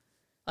off.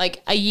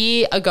 Like, a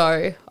year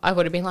ago, I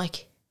would have been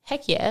like,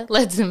 heck yeah,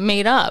 let's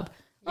meet up.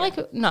 Yeah.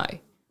 Like, no,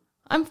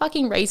 I'm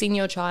fucking raising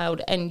your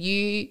child and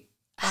you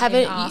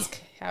haven't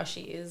ask how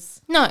she is.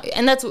 No,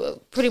 and that's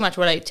pretty much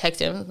what I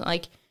texted him.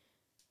 Like,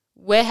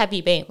 where have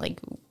you been?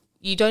 Like,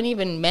 you don't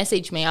even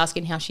message me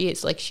asking how she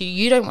is. Like,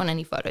 you don't want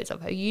any photos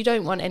of her. You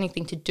don't want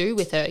anything to do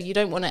with her. You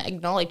don't want to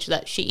acknowledge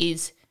that she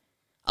is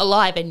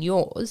alive and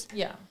yours.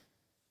 Yeah.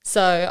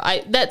 So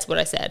that's what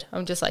I said.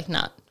 I'm just like,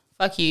 nah,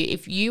 fuck you.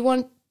 If you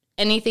want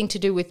anything to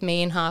do with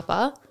me and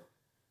Harper,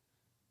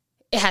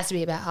 it has to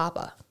be about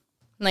Harper.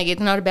 Like,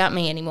 it's not about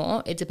me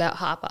anymore. It's about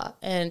Harper.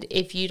 And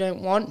if you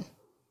don't want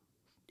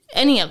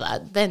any of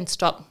that, then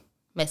stop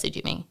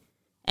messaging me.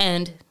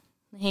 And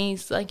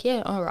he's like,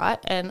 yeah, all right.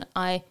 And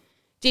I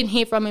didn't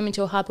hear from him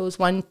until Harper was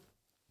it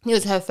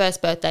was her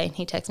first birthday, and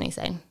he texted me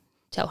saying,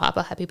 tell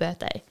Harper happy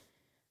birthday.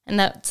 And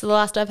that's the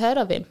last I've heard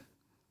of him.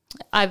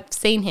 I've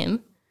seen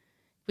him.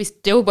 We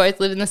still both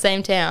live in the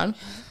same town.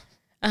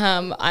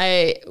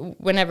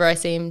 Whenever I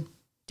see him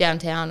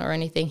downtown or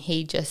anything,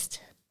 he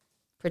just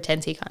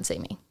pretends he can't see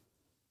me.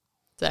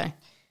 So,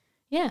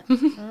 yeah.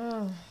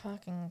 Oh,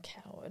 fucking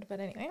coward. But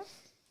anyway.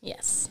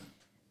 Yes.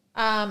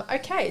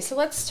 Okay, so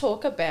let's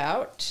talk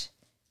about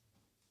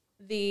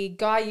the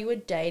guy you were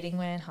dating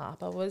when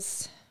Harper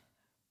was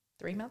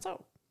 3 months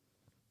old.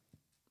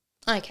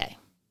 Okay.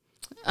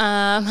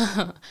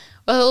 Well,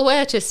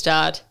 where to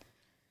start?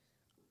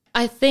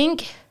 I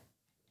think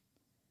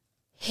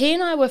he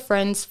and I were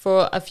friends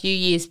for a few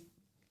years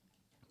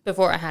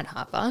before I had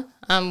Harper.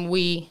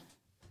 We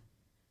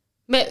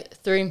met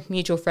through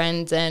mutual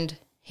friends, and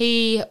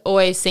he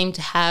always seemed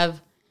to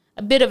have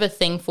a bit of a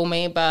thing for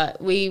me,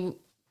 but we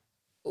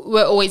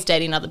were always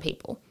dating other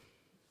people.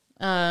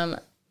 And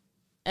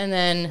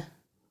then,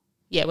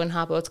 when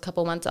Harper was a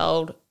couple months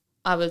old,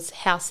 I was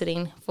house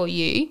sitting for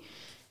you,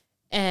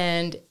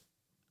 and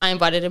I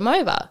invited him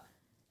over,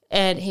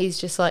 and he's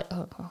just like,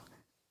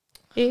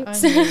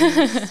 oops.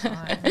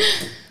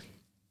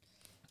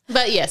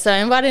 But yeah, so I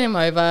invited him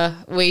over.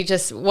 We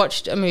just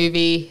watched a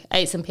movie,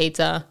 ate some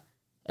pizza,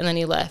 and then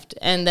he left.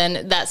 And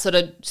then that sort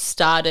of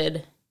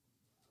started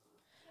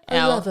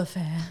The love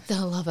affair.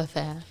 The love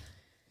affair.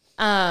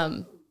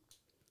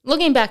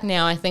 Looking back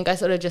now, I think I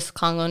sort of just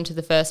clung on to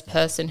the first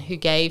person who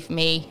gave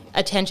me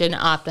attention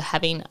after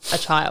having a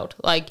child.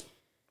 Like,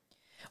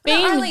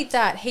 Not only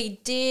that,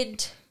 he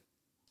did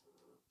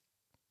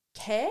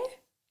care.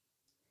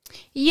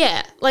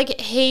 Yeah, like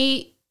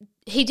he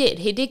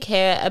did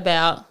care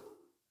about,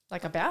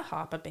 Like about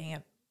Harper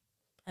being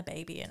a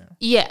baby and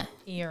yeah,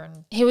 here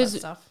and he was that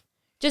stuff.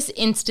 just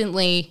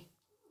instantly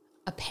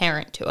a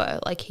parent to her.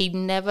 Like, he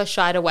never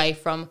shied away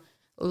from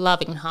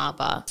loving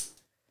Harper.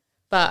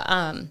 But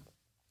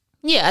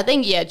I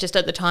think just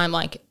at the time,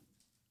 like,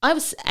 I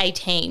was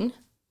 18.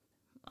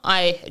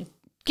 I had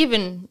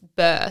given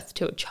birth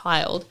to a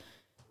child,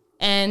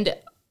 and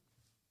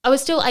I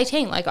was still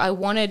 18. Like, I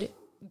wanted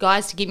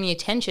guys to give me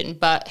attention,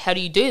 but how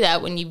do you do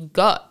that when you've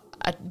got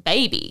a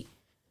baby?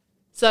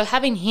 So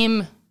having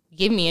him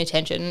give me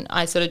attention,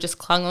 I sort of just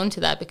clung on to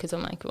that because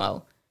I'm like,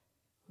 well,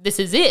 this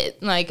is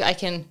it. Like, I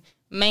can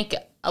make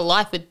a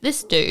life with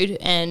this dude,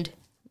 and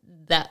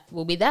that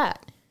will be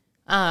that.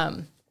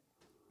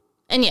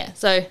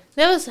 So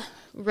there was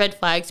red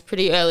flags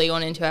pretty early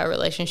on into our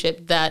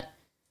relationship that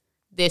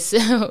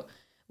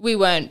we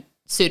weren't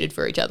suited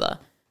for each other.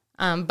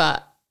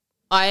 But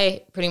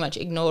I pretty much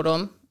ignored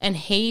him, and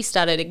he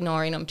started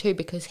ignoring him too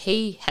because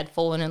he had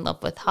fallen in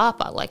love with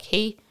Harper. Like,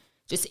 he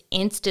just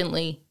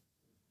instantly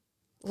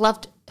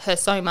loved her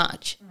so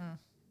much.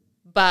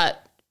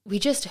 But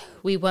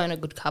we weren't a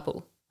good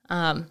couple.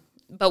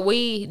 But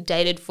we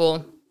dated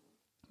for,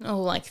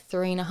 like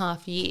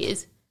 3.5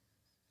 years.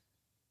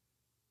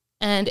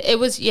 And it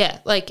was,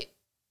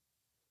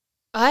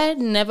 I'd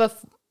never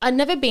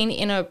been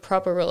in a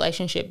proper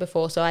relationship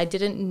before, so I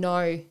didn't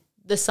know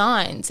the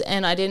signs,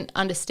 and I didn't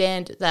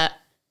understand that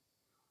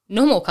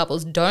normal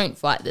couples don't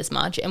fight this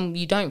much, and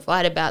you don't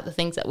fight about the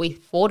things that we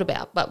fought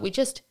about, but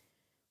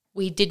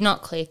we did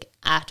not click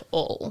at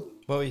all.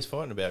 What he's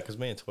fighting about, because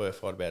me and Toya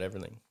fight about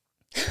everything.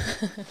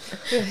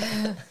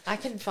 I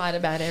can fight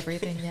about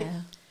everything,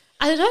 yeah.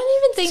 I don't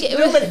even think You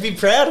don't want to be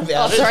proud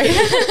about it.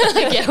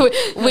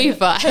 Sorry. We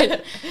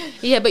fight.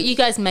 Yeah, but you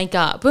guys make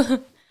up.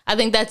 I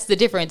think that's the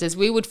difference, is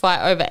we would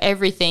fight over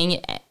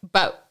everything,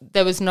 but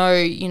there was no,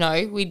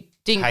 we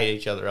didn't Hate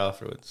each other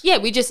afterwards. Yeah,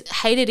 we just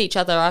hated each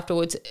other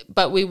afterwards,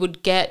 but we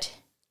would get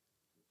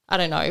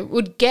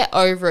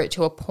over it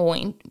to a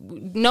point.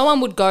 No one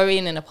would go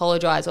in and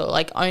apologize or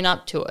like own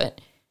up to it.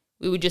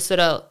 We would just sort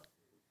of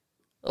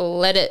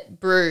let it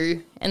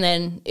brew, and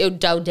then it would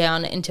dull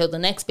down until the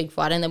next big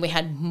fight, and then we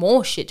had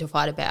more shit to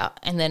fight about,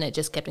 and then it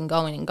just kept on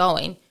going and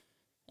going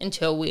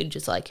until we'd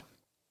just like...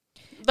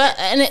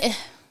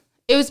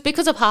 It was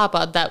because of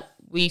Harper that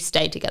we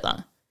stayed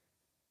together.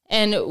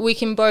 And we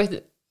can both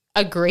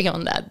agree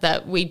on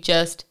that we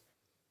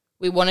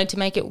wanted to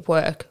make it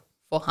work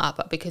for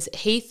Harper, because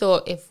he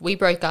thought if we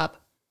broke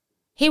up,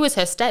 he was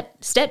her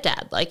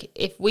stepdad. Like,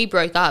 if we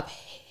broke up,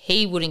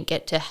 he wouldn't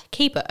get to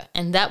keep her.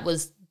 And that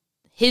was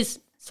his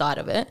side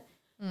of it.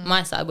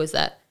 My side was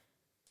that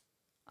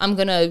I'm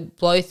going to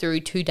blow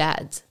through 2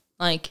 dads.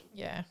 Like,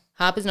 Yeah.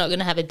 Harper's not going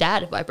to have a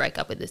dad if I break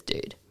up with this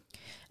dude.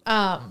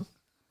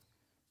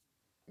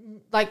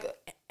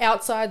 Like,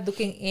 outside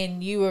looking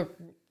in, you were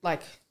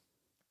like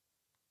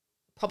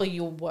probably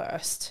your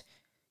worst.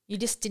 You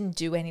just didn't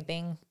do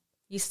anything.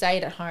 You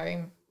stayed at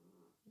home.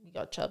 You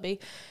got chubby.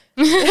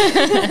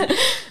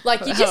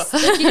 Like, you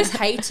just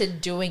hated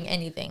doing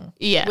anything.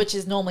 Yeah. Which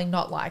is normally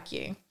not like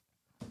you.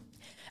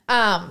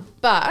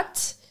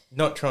 But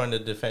Not trying to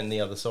defend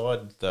the other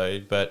side though,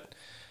 but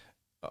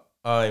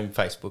I'm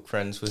Facebook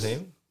friends with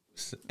him,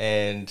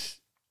 and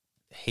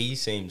he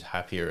seems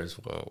happier as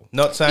well.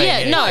 Not saying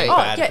anything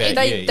bad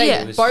about you. They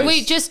It was both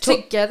we just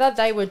took- together.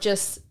 They were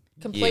just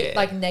complete Yeah.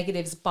 like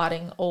negatives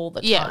butting all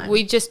the time. Yeah,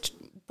 we just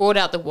brought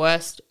out the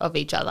worst of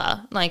each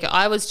other. Like,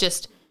 I was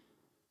just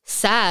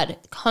sad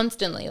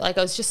constantly. Like,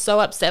 I was just so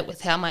upset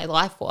with how my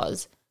life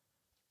was.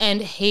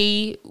 And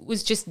he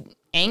was just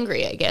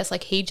angry, I guess.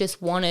 Like, he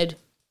just wanted,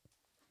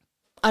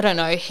 I don't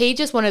know, he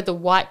just wanted the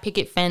white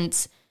picket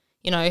fence,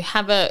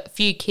 have a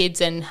few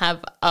kids and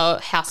have a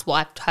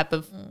housewife type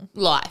of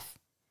life.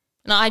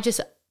 And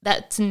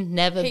that's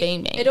never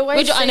been me. it always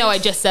Which I know I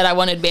seems- just said I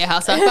wanted to be a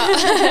housewife,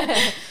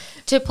 but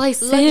to play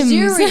Sims.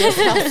 Luxurious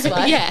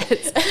housewife.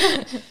 Yes.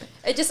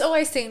 It just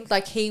always seemed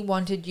like he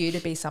wanted you to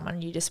be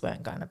someone you just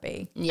weren't going to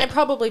be. Yeah. And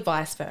probably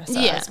vice versa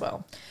Yeah. as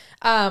well.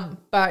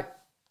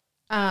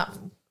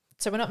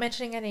 So we're not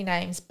mentioning any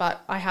names,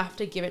 but I have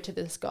to give it to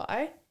this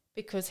guy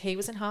because he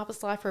was in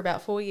Harper's life for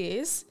about 4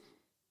 years.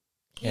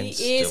 And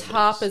He is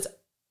Harper's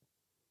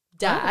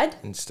dad.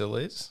 And still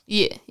is?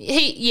 Yeah.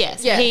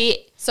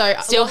 He So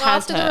still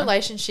has after her. the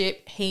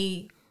relationship,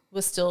 he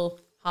was still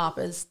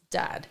Harper's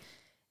dad.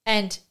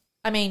 And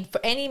I mean,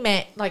 for any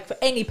man, like for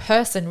any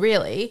person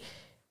really,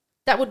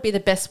 that would be the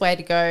best way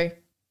to go.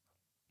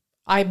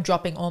 I'm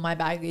dropping all my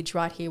baggage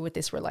right here with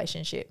this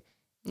relationship.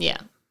 Yeah.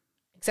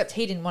 Except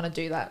he didn't want to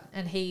do that.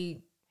 And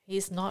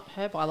he's not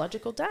her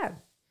biological dad.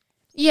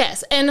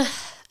 Yes. And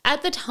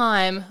at the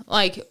time,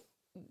 like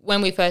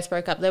when we first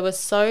broke up, there were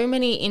so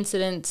many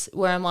incidents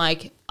where I'm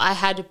like, I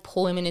had to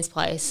pull him in his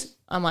place.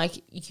 I'm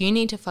like, you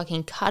need to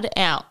fucking cut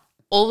out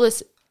all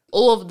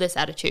of this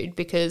attitude,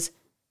 because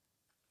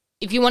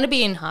if you want to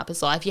be in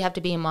Harper's life, you have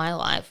to be in my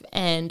life,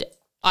 and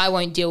I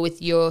won't deal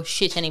with your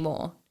shit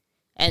anymore.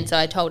 And so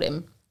I told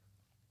him,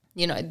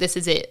 you know, this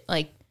is it.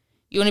 Like,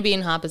 you want to be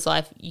in Harper's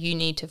life, you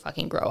need to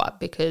fucking grow up,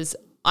 because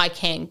I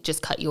can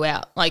just cut you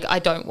out. Like, I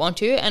don't want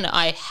to. And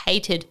I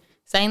hated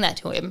saying that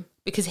to him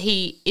because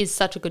he is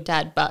such a good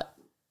dad. But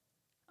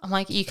I'm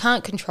like, you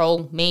can't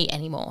control me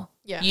anymore.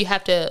 Yeah. You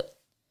have to,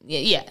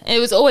 yeah. And it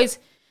was always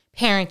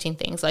parenting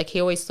things. Like, he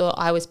always thought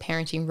I was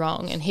parenting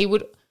wrong. And he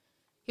was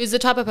the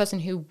type of person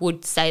who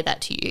would say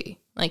that to you.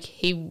 Like,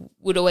 he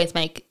would always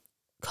make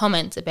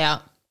comments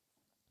about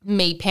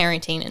me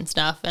parenting and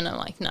stuff. And I'm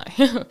like, no,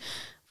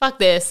 fuck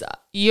this.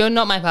 You're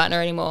not my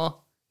partner anymore.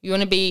 You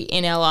want to be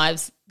in our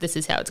lives, this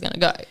is how it's going to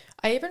go.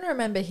 I even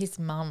remember his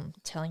mum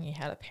telling you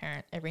how to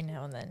parent every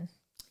now and then.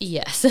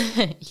 Yes.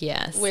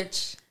 Yes.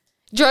 Which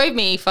drove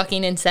me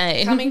fucking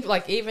insane. coming,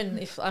 like, even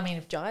if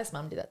Jai's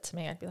mum did that to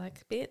me, I'd be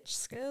like, bitch,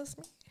 excuse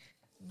me.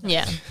 No,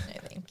 yeah.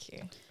 No, thank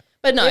you.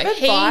 But no, give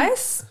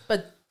advice,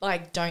 but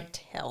like, don't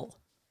tell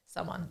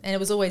someone. And it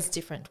was always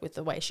different with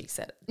the way she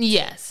said it.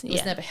 Yes. It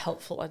was never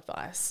helpful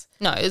advice.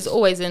 No, it was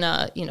always in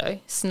a,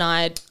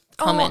 snide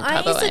comment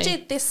type of way. I used to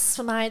do this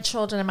for my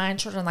children, and my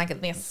children like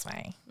it this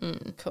way.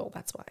 Cool,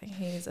 that's why.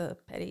 He's a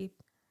petty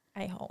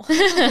a-hole.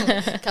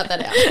 Cut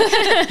that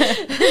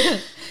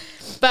out.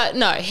 But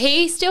no,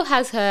 he still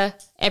has her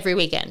every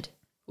weekend.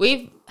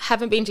 We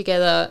haven't been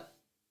together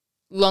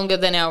longer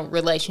than our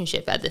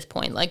relationship at this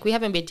point. Like, we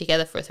haven't been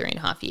together for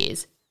 3.5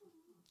 years.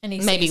 And he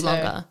maybe sees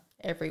longer. her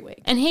every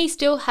week. And he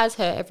still has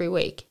her every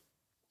week.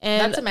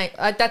 And that's amazing.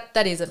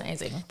 That is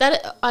amazing.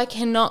 That I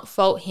cannot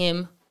fault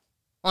him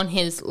on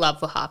his love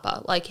for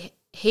Harper. Like,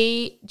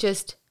 he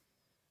just,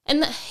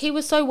 and he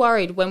was so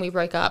worried when we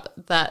broke up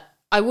that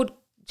I would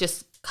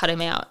just cut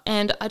him out.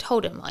 And I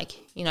told him, like,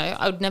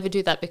 I would never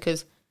do that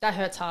because that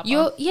hurts Harper.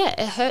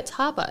 It hurts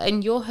Harper,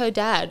 and you're her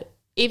dad.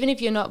 Even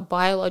if you're not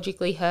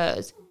biologically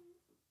hers,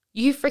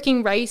 you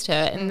freaking raised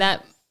her,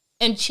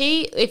 and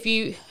she, if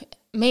you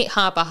meet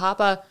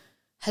Harper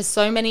has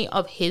so many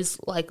of his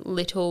like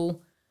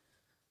little,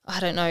 I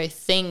don't know,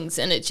 things,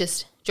 and it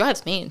just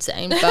drives me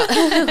insane. But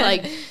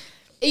like,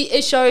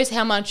 it shows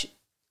how much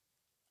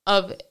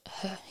of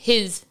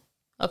hers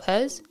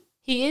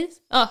he is.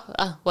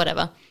 Oh,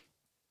 whatever.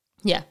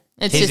 Yeah,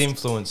 it's he's just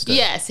influenced it.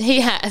 Yes, he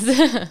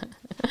has.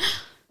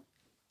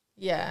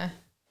 Yeah.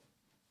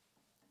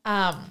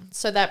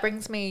 So that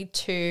brings me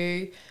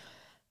to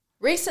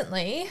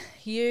recently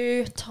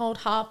you told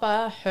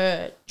Harper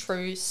her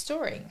true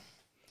story.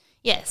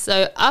 Yeah,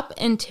 so up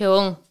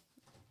until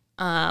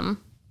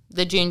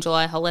the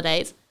June-July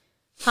holidays,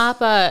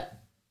 Harper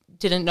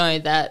didn't know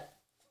that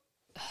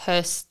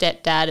her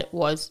stepdad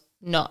was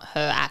not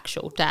her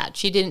actual dad.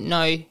 She didn't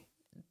know.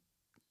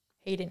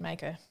 He didn't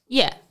make her.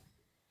 Yeah.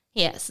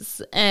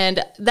 Yes.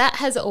 And that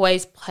has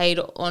always played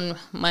on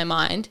my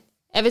mind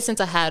ever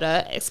since I had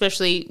her,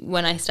 especially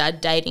when I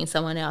started dating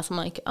someone else. I'm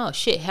like, oh,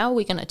 shit, how are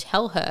we going to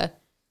tell her?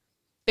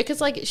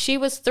 Because, like, she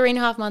was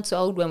 3.5 months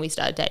old when we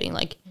started dating.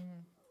 Like,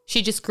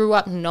 she just grew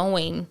up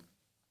knowing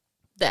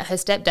that her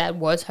stepdad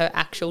was her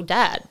actual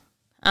dad.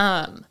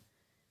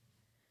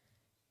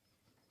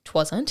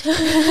 Twasn't.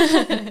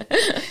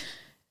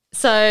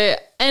 So,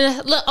 and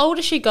the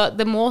older she got,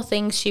 the more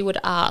things she would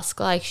ask.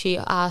 Like, she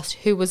asked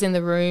who was in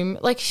the room.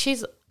 Like,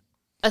 she's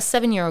a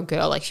 7-year-old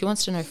girl. Like, she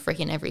wants to know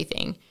freaking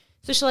everything.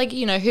 So she's like,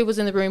 who was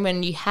in the room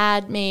when you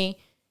had me?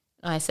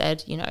 And I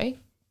said,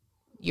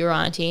 your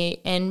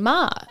auntie and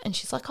Ma. And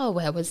she's like, oh,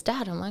 where was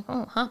Dad? I'm like,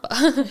 oh, Harper.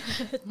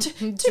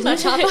 Too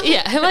much Harper.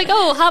 Yeah. I'm like,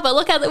 oh, Harper,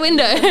 look out the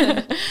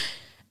window.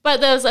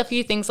 But there was a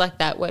few things like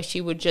that where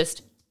she would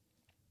just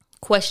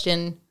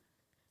question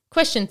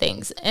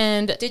things.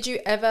 And did you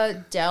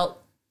ever doubt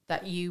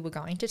that you were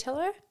going to tell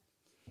her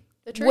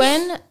the truth?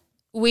 When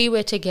we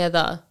were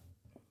together,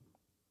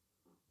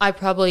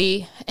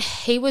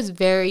 he was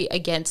very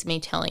against me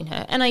telling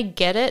her. And I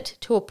get it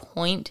to a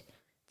point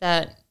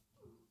that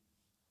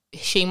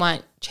she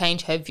might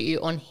change her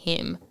view on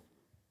him.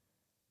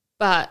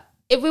 But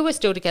if we were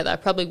still together, I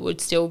probably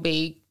would still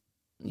be,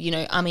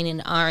 umming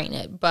and ahhing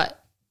it.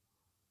 But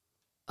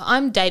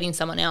I'm dating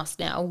someone else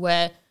now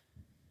where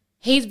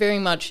he's very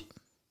much,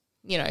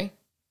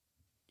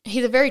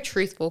 he's a very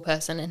truthful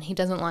person, and he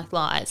doesn't like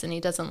lies, and he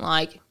doesn't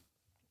like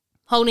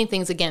holding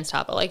things against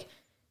Harper. Like,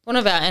 one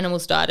of our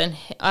animals died, and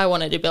I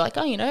wanted to be like,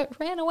 oh, you know, it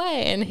ran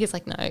away. And he's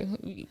like, no,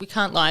 we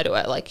can't lie to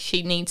her. Like,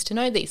 she needs to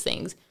know these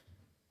things.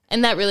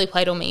 And that really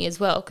played on me as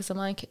well, because I'm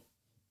like,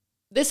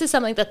 this is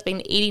something that's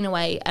been eating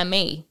away at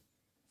me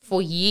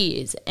for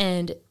years,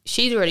 and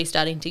she's already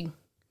starting to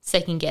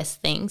second guess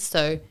things.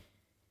 So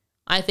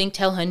I think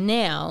tell her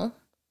now.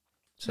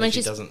 So when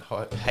she doesn't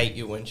hate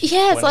you when she's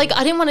 20? It's like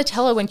I didn't want to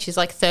tell her when she's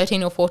like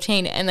 13 or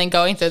 14 and then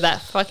going through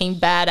that fucking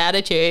bad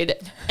attitude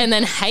and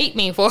then hate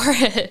me for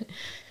it.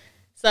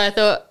 So I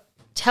thought,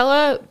 tell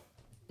her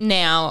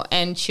now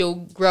and she'll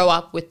grow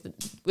up with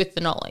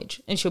the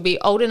knowledge, and she'll be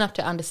old enough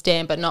to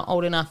understand but not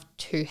old enough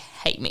to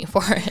hate me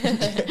for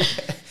it.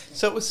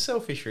 So it was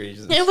selfish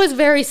reasons. It was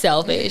very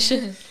selfish.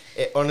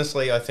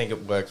 Honestly, I think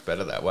it works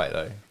better that way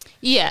though.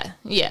 Yeah.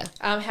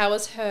 How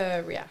was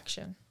her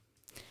reaction?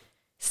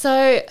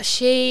 So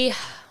she,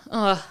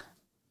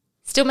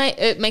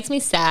 it makes me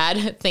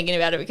sad thinking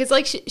about it, because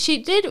like she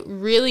did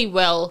really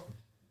well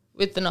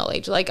with the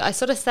knowledge. Like I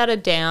sort of sat her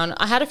down.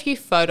 I had a few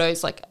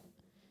photos like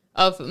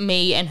of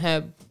me and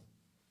her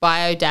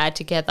bio dad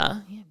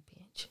together. Yeah,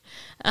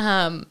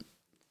 bitch.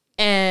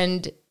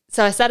 And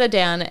so I sat her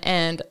down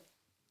and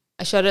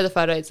I showed her the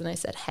photos, and I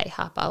said, hey,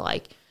 Harper,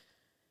 like,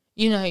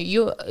 you know,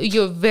 you're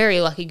a very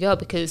lucky girl,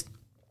 because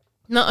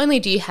not only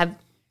do you have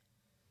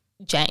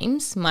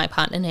James, my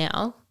partner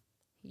now,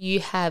 you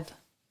have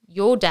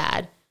your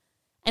dad,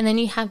 and then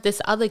you have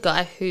this other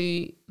guy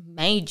who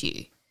made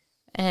you.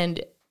 And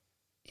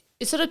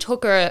it sort of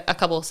took her a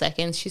couple of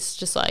seconds. She's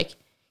just like,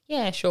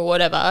 yeah, sure,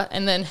 whatever.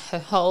 And then her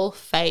whole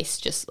face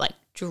just like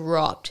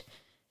dropped,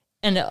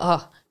 and it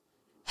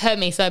hurt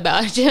me so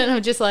bad. And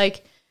I'm just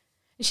like,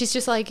 she's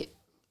just like,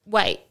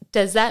 wait,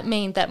 does that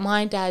mean that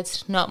my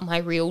dad's not my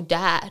real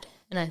dad?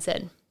 And I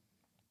said,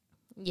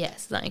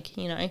 yes, like,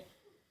 you know,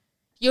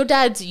 your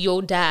dad's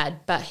your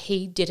dad, but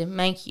he didn't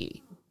make you.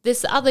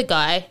 This other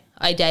guy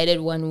I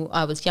dated when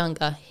I was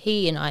younger,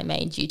 he and I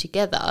made you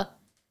together.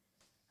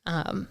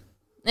 And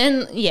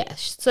yeah,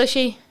 so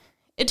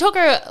it took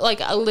her like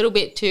a little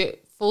bit to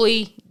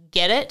fully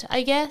get it,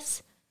 I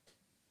guess.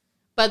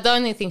 But the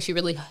only thing she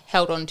really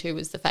held on to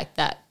was the fact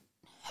that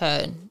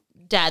her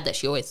dad that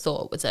she always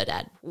thought was her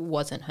dad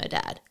wasn't her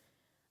dad.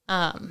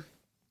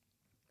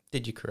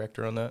 Did you correct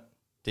her on that?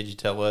 Did you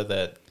tell her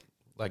that,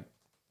 like,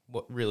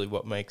 what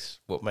makes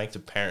a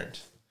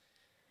parent?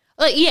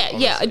 Like,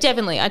 yeah,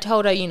 definitely. I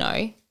told her, you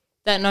know,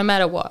 that no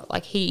matter what,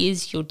 like, he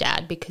is your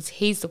dad because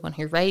he's the one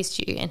who raised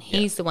you, and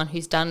he's the one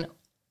who's done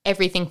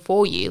everything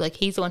for you. Like,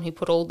 he's the one who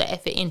put all the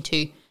effort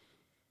into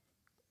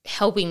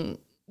helping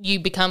you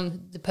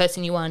become the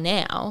person you are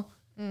now.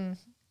 Mm.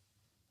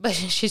 But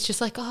she's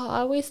just like, oh, I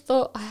always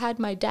thought I had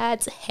my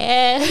dad's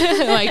hair.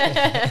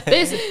 Like,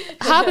 this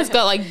Harper's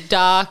got like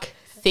dark,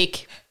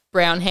 thick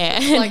brown hair.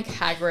 Like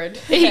Hagrid.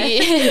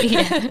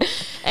 Yeah.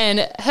 And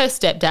her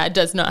stepdad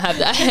does not have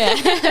that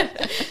hair.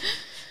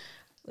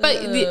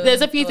 But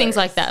there's a few things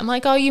like that. I'm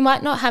like, oh, you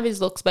might not have his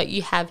looks, but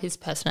you have his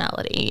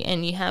personality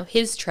and you have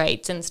his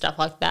traits and stuff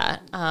like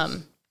that.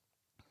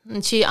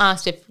 And she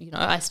asked if, you know,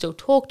 I still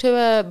talk to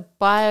her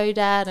bio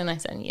dad, and I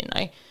said, you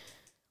know,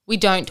 we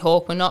don't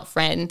talk, we're not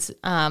friends.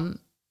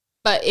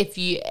 But if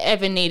you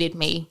ever needed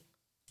me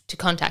to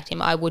contact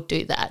him, I would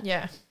do that.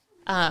 Yeah.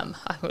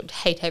 I would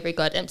hate every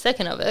goddamn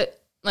second of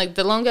it. Like,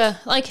 the longer,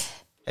 like...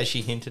 Has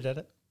she hinted at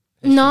it?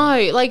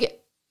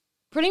 Like,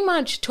 pretty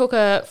much took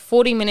her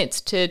 40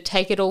 minutes to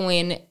take it all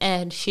in,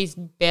 and she's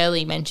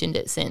barely mentioned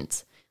it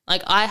since.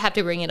 Like, I have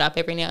to bring it up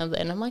every now and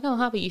then. I'm like, oh,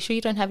 Harper, you sure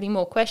you don't have any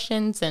more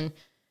questions? And,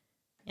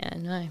 yeah,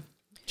 no.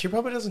 She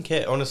probably doesn't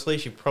care. Honestly,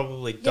 she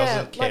probably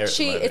doesn't care. Like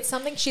it's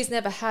something she's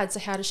never had, so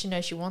how does she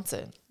know she wants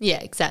it? Yeah,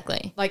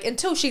 exactly. Like,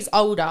 until she's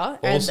older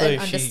and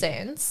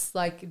understands,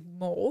 like,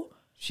 more.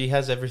 She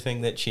has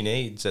everything that she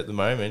needs at the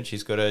moment.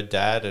 She's got her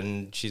dad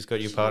and she's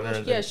got your partner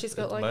at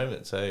the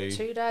moment. So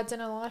 2 dads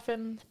in her life.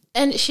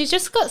 And she's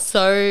just got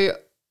so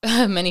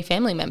many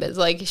family members.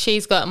 Like,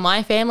 she's got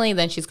my family,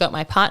 then she's got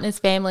my partner's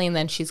family, and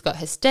then she's got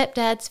her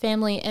stepdad's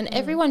family, and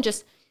everyone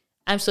just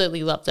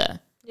absolutely loves her.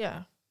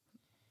 Yeah.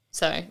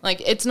 So,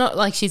 like, it's not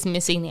like she's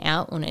missing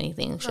out on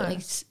anything.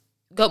 She's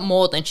got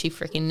more than she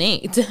freaking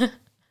needs.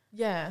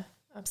 Yeah,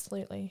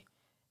 absolutely.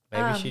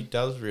 Maybe she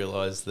does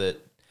realise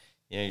that,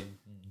 you know,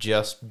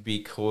 just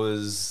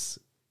because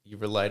you're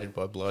related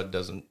by blood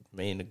doesn't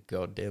mean a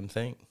goddamn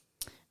thing.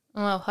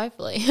 Well,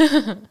 hopefully.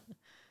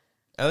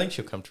 I think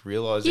she'll come to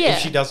realise it. Yeah. If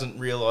she doesn't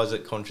realise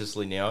it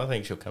consciously now, I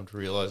think she'll come to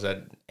realise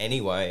that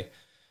anyway.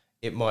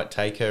 It might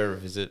take her a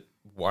visit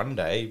one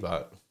day,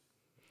 but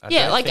I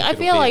feel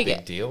be like a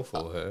big deal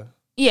for her.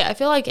 Yeah, I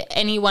feel like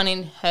anyone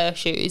in her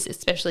shoes,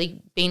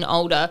 especially being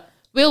older,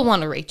 will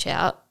want to reach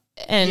out.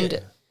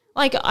 And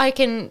like, I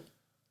can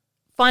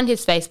find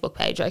his Facebook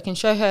page. I can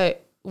show her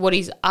what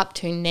he's up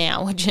to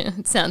now, which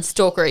sounds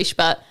stalkerish,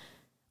 but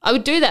I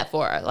would do that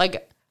for her.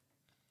 Like,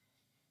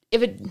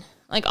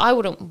 I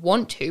wouldn't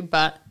want to,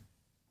 but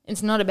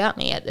it's not about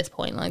me at this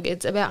point. Like,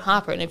 it's about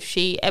Harper, and if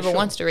she ever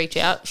wants to reach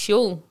out,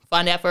 she'll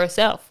find out for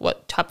herself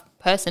what type of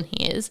person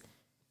he is.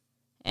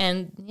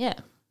 And, yeah.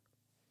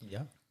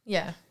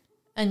 Yeah.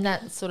 And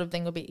that sort of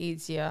thing will be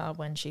easier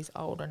when she's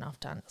old enough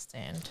to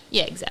understand.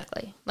 Yeah,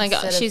 exactly. Like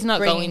Instead she's of not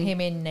bringing going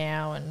him in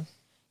now and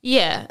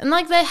yeah, and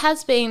like there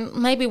has been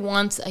maybe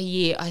once a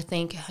year I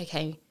think,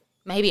 okay,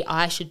 maybe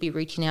I should be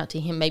reaching out to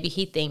him. Maybe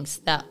he thinks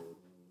that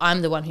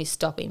I'm the one who's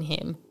stopping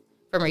him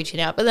from reaching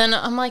out. But then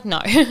I'm like,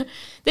 no.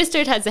 This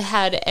dude has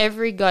had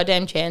every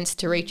goddamn chance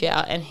to reach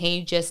out and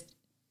he just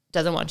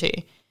doesn't want to.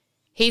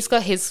 He's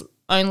got his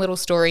own little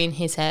story in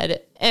his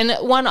head, and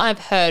one I've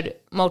heard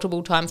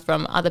multiple times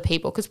from other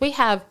people because we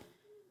have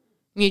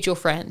mutual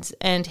friends,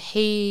 and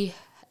he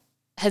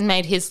has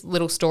made his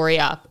little story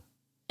up,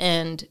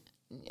 and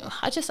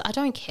I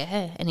don't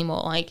care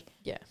anymore. Like,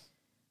 yeah,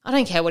 I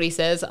don't care what he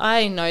says.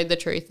 I know the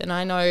truth, and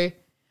I know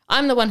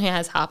I'm the one who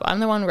has Harper. I'm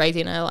the one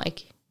raising her.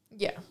 Like,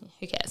 yeah,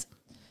 who cares?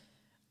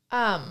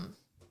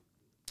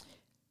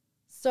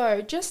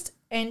 So just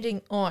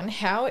ending on,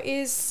 how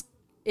is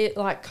it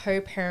like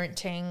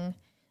co-parenting?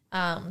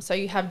 So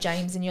you have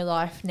James in your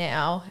life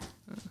now,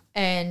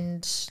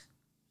 and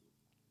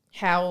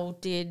how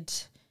did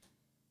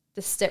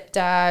the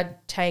stepdad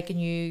take a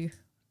new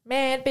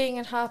man being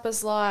in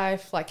Harper's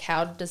life? Like,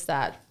 how does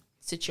that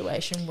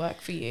situation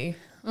work for you?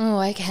 Oh,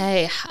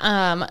 okay.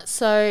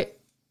 So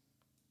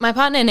my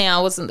partner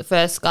now wasn't the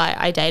first guy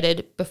I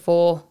dated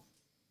before,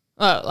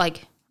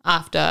 like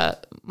after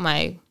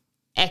my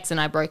ex and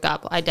I broke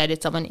up. I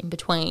dated someone in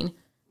between.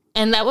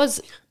 And that was...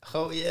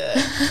 Oh, yeah.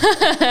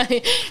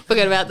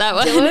 Forgot about that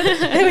one.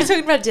 Dylan? Are we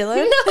talking about Dylan?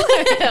 No.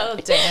 Oh,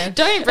 damn.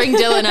 Don't bring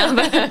Dylan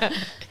up.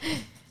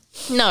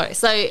 No,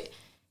 so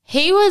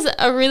he was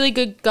a really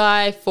good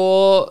guy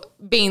for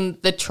being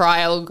the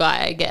trial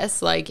guy, I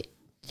guess. Like,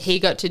 he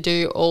got to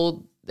do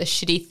all the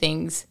shitty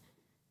things,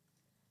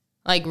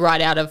 like, right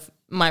out of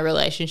my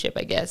relationship,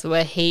 I guess,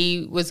 where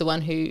he was the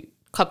one who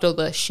copped all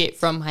the shit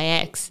from my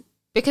ex.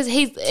 Because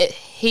he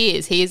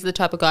is the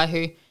type of guy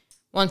who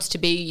wants to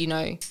be, you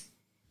know,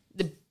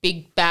 the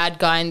big bad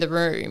guy in the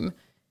room.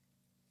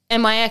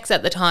 And my ex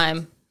at the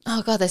time,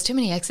 oh God, there's too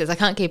many exes. I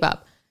can't keep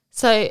up.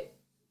 So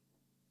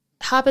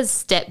Harper's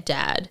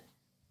stepdad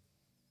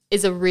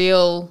is a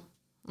real,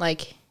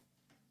 like,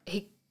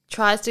 he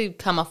tries to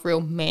come off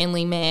real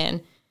manly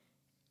man.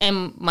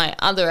 And my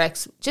other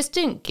ex just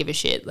didn't give a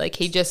shit. Like,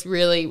 he just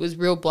really was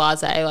real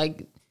blasé.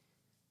 Like,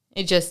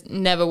 it just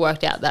never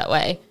worked out that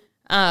way.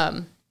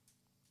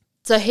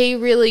 So he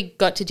really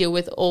got to deal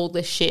with all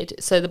the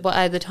shit. So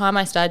by the time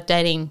I started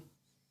dating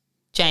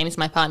James,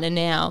 my partner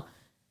now,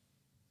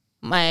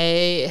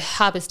 my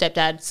Harper's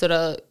stepdad sort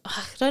of,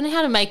 I don't know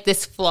how to make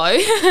this flow.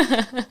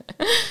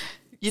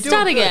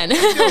 Start again.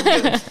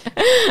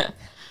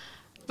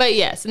 But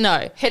yes,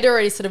 no. He'd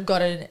already sort of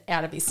got it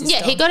out of his system.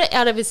 Yeah, he got it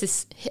out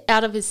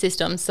of his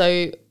system.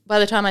 So by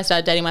the time I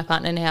started dating my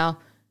partner now,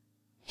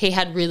 he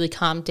had really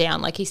calmed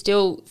down. Like, he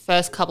still,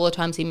 first couple of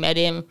times he met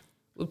him,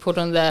 would put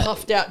on the...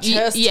 Puffed out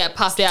chest. Yeah,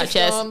 puffed out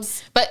chest.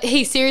 Arms. But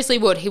he seriously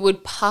would. He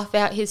would puff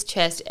out his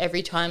chest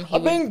every time he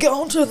I've been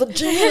going to the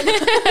gym.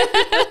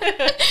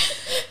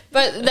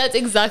 But that's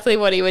exactly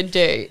what he would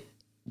do.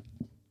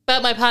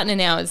 But my partner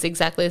now is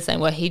exactly the same,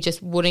 where he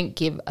just wouldn't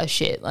give a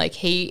shit. Like,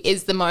 he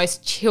is the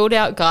most chilled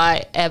out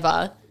guy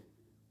ever.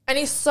 And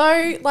he's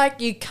so, like,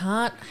 you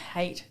can't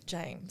hate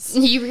James.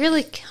 You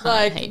really can't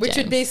like, hate which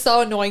James. would be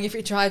so annoying if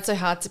you tried so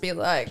hard to be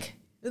like,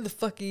 who the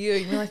fuck are you?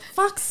 And you're like,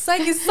 fuck's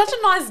sake, he's such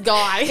a nice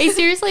guy. He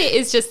seriously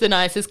is just the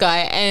nicest guy.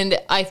 And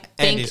I think...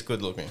 And he's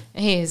good looking.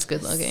 He is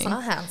good looking. So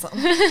handsome.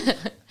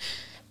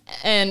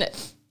 And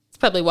it's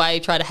probably why you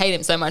try to hate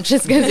him so much,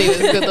 just because he was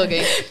good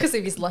looking. Because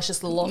of his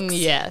luscious locks.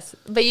 Yes.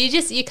 But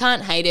you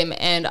can't hate him.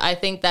 And I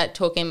think that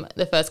took him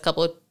the first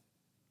couple of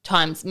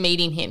times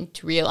meeting him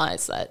to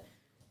realise that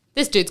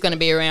this dude's going to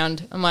be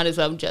around. I might as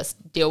well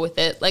just deal with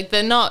it. Like,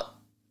 they're not,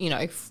 you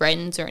know,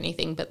 friends or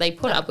anything, but they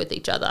put up with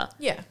each other.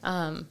 Yeah.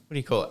 What do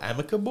you call it?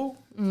 Amicable?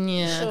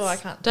 Yeah. Sure, I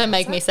can't. Don't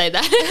make me say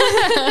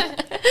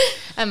that.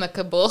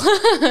 Amicable.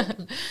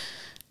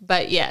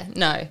 But yeah,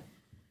 no.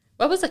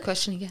 What was the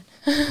question again?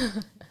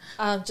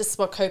 Just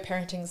what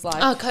co-parenting's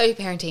like. Oh,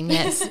 co-parenting,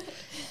 yes.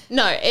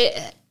 No,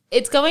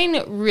 it's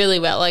going really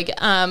well. Like,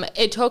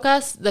 it took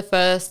us the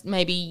first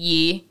maybe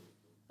year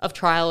of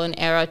trial and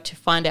error to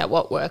find out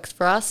what works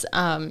for us.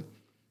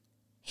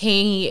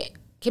 He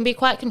can be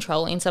quite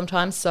controlling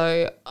sometimes,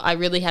 so I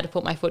really had to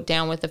put my foot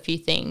down with a few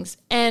things.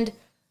 And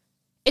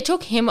it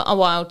took him a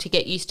while to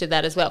get used to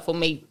that as well, for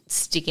me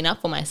sticking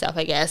up for myself,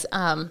 I guess.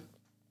 But,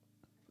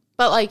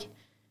 like,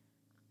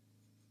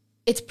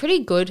 it's pretty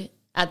good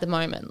at the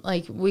moment.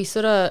 Like, we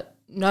sort of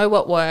know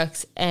what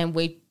works and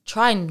we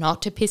try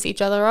not to piss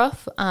each other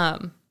off,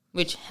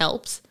 which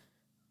helps.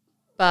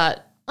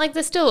 But, like,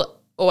 there's still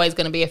always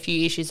going to be a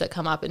few issues that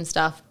come up and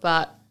stuff,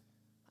 but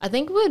I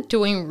think we're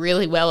doing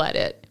really well at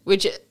it,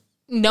 which,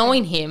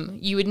 knowing him,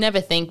 you would never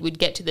think we'd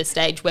get to the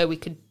stage where we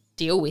could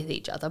deal with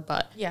each other.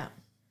 But yeah,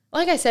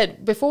 like I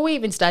said, before we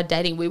even started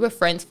dating, we were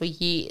friends for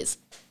years,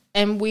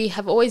 and we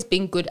have always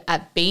been good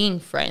at being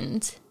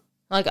friends.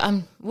 Like,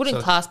 I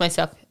wouldn't class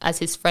myself as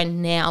his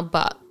friend now,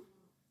 but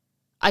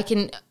I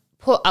can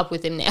put up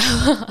with him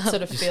now. It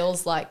sort of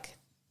feels like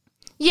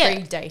yeah,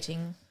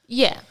 pre-dating.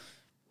 Yeah.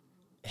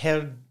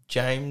 How'd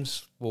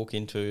James walk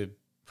into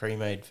a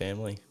pre-made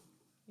family?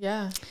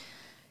 Yeah.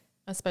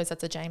 I suppose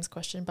that's a James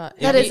question, but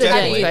that is a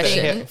James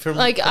question. From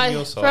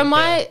your side, from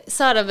my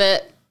side of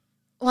it,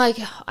 like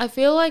I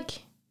feel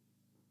like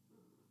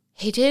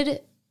he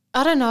did.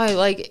 I don't know.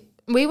 Like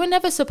we were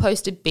never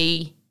supposed to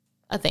be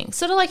a thing.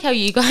 Sort of like how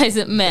you guys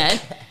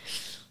met.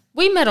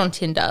 We met on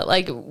Tinder.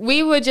 Like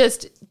we were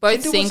just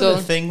both Tinder single.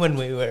 Wasn't a thing when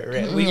we were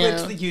around. We went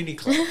to the uni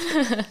club.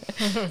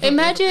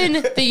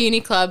 Imagine the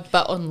uni club,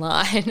 but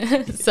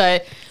online. So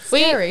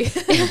scary.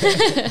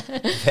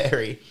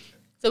 Very.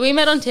 So we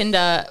met on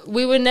Tinder.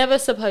 We were never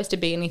supposed to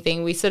be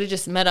anything. We sort of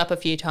just met up a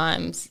few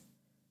times,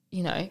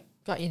 you know.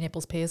 Got your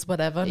nipples pierced,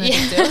 whatever. No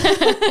big deal.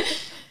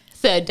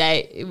 Third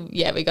date,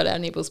 yeah, we got our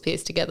nipples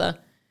pierced together.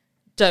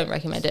 Don't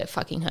recommend it. It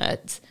fucking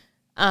hurts.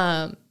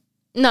 No,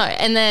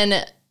 and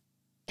then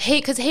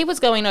because he was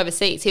going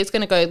overseas. He was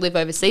going to go live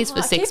overseas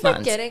for 6 months. I keep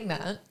forgetting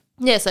that.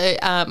 Yeah,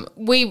 so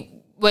we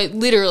were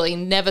literally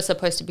never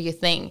supposed to be a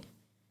thing.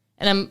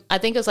 And I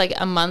think it was like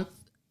a month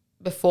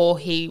before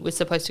he was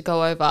supposed to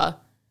go over.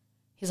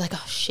 He's like,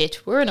 oh,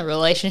 shit, we're in a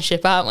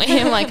relationship, aren't we?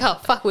 I'm like, oh,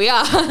 fuck, we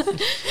are.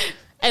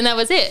 And that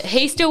was it.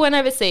 He still went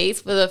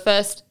overseas for the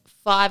first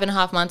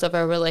 5.5 months of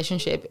our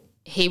relationship.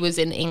 He was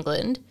in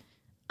England.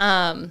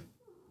 And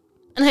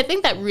I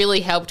think that really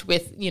helped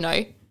with, you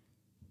know,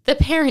 the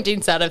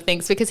parenting side of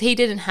things because he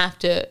didn't have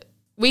to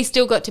 – we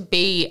still got to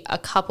be a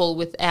couple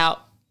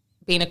without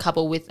being a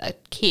couple with a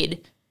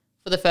kid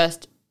for the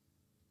first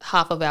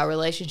half of our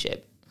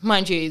relationship.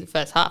 Mind you, the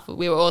first half,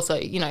 we were also,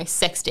 you know,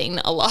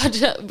 sexting a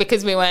lot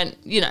because we weren't,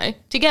 you know,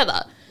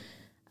 together.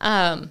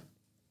 But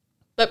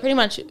pretty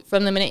much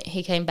from the minute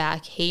he came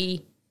back,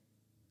 he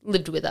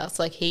lived with us.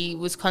 Like he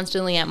was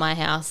constantly at my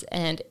house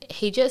and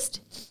he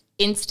just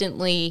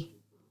instantly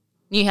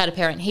knew how to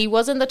parent. He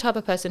wasn't the type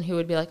of person who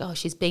would be like, oh,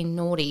 she's being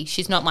naughty.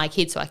 She's not my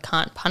kid, so I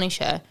can't punish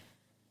her.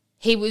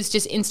 He was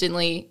just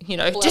instantly, you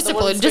know,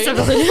 disciplined.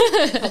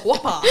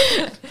 Whopper.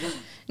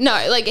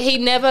 No, like he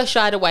never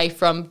shied away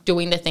from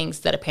doing the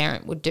things that a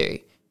parent would do.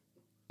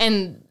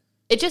 And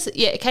it just,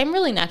 it came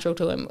really natural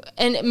to him.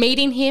 And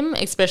meeting him,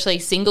 especially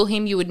single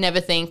him, you would never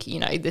think, you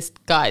know, this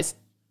guy's,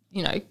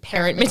 you know,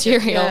 parent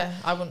material. Yeah,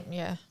 I wouldn't,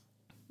 yeah.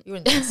 You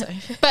wouldn't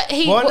think so. But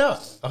he... Why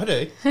not? I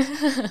do.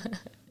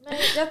 No,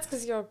 that's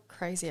because you're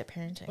crazy at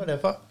parenting.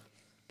 Whatever.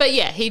 But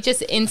yeah, he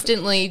just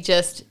instantly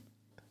just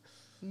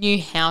knew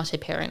how to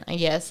parent, I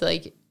guess.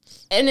 Like,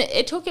 and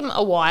it took him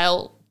a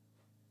while.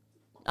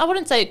 I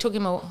wouldn't say it took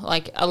him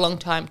a long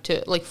time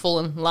to like fall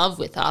in love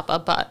with Harper,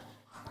 but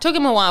it took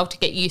him a while to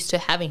get used to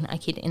having a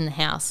kid in the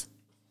house.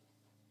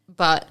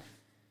 But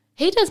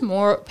he does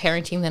more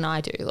parenting than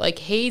I do. Like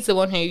he's the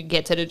one who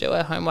gets her to do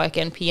her homework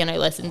and piano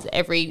lessons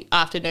every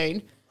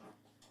afternoon.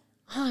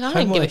 Oh, I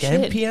don't give a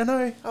shit. And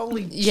piano?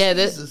 Holy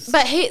Jesus.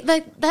 But he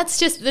that's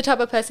just the type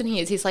of person he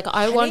is. He's like,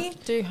 Can he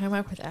do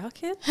homework with our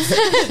kids?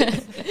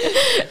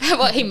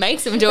 Well, he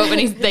makes them do it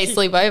when they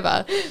sleep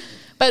over.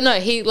 But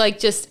no, he like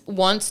just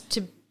wants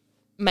to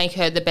make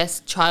her the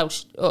best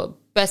child or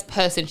best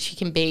person she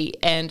can be,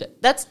 and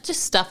that's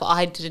just stuff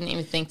I didn't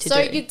even think to do.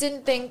 So you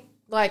didn't think,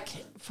 like,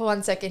 for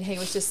 1 second he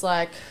was just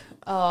like,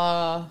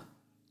 probably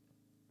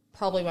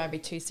won't be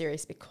too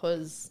serious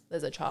because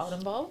there's a child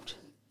involved?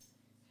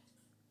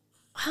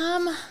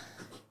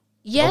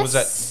 Yes. Or was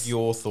that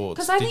your thoughts?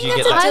 Because I think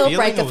that's a deal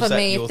breaker for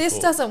me. If this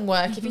doesn't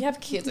work, if you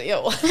have kids,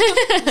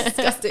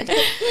 disgusting.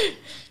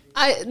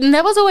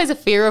 That was always a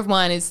fear of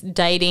mine, is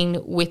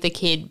dating with a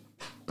kid.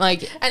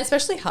 Like, and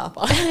especially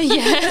Harper.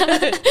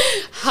 Yeah.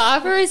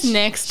 Harper is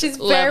next. She's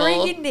level.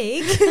 very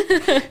unique.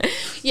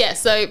 Yeah,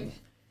 so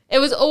it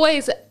was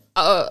always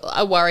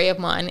a worry of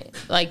mine,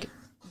 like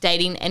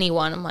dating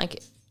anyone. I'm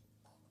like,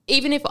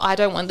 even if I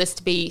don't want this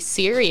to be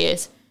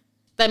serious,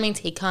 that means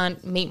he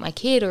can't meet my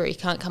kid or he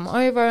can't come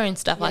over and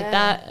stuff like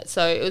that.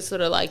 So it was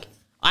sort of like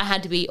I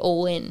had to be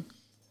all in,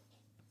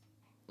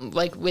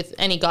 like with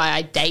any guy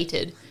I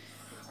dated.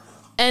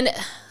 And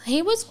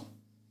he was,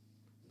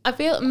 I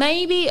feel,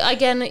 maybe,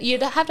 again,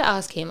 you'd have to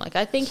ask him. Like,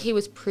 I think he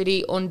was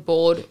pretty on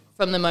board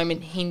from the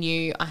moment he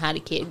knew I had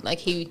a kid. Like,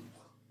 he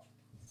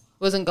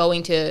wasn't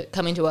going to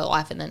come into her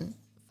life and then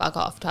fuck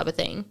off type of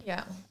thing.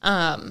 Yeah.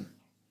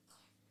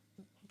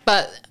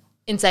 But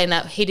in saying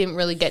that, he didn't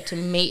really get to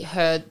meet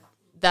her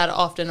that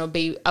often or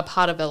be a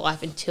part of her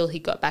life until he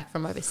got back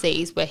from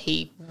overseas, where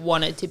he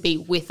wanted to be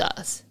with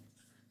us.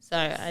 So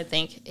I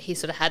think he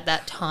sort of had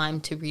that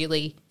time to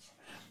really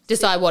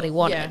decide what he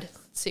wanted. Yeah.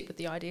 Sit with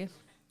the idea.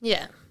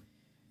 Yeah.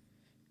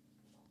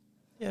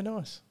 Yeah,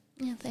 nice.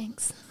 Yeah,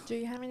 thanks. Do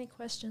you have any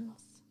questions?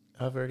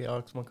 I've already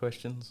asked my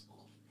questions.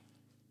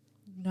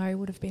 No,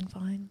 would have been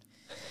fine.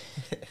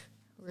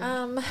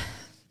 All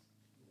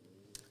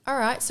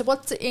right. So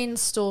what's in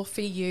store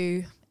for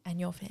you and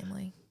your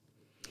family?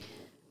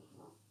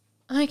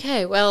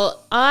 Okay,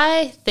 well,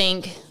 I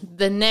think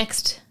the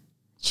next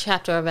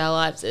chapter of our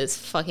lives is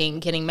fucking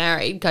getting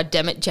married. God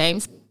damn it,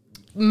 James.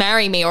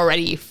 Marry me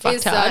already, you fucktard.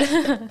 Is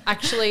that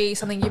actually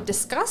something you've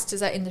discussed?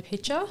 Is that in the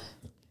picture?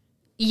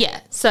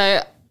 Yeah,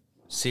 so...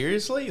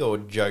 Seriously or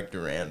joked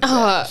around?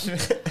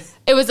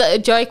 It it was a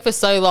joke for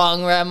so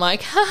long where I'm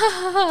like, ha,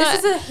 ha, ha, ha.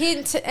 This is a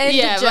hint to end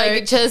the joke.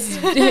 Like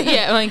just,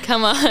 yeah, like,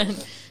 come on.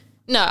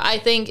 No, I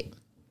think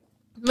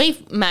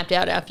we've mapped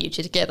out our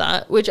future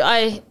together, which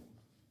I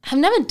have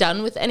never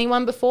done with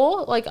anyone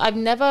before. Like, I've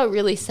never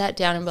really sat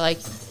down and be like,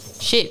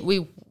 shit,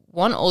 we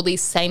want all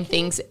these same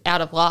things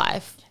out of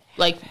life.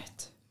 Like,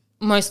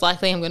 most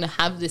likely I'm going to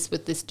have this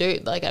with this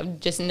dude. Like, I've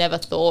just never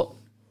thought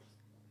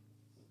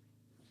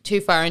too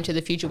far into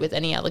the future with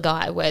any other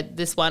guy, where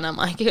this one I'm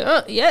like,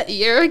 oh, yeah,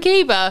 you're a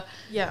keeper.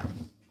 Yeah.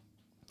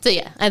 So,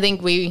 yeah, I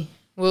think we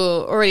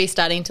were already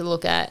starting to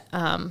look at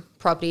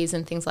properties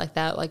and things like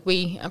that. Like,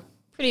 we are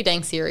pretty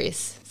dang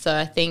serious. So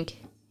I think,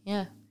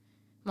 yeah,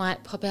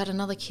 might pop out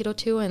another kid or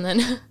two and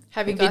then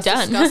have you guys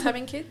discussed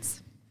having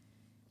kids?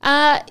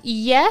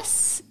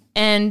 Yes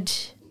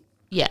and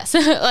yes.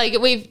 Like,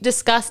 we've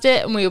discussed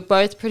it and we were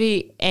both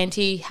pretty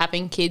anti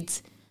having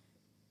kids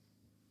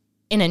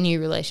in a new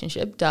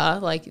relationship, duh.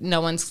 Like,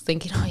 no one's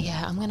thinking, oh,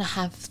 yeah, I'm going to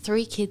have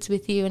 3 kids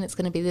with you and it's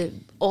going to be the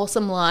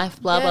awesome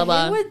life, blah, blah,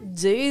 blah. Who would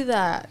do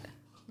that?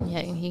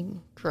 Yeah, he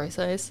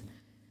grossos.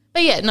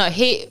 But, yeah, no,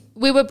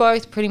 we were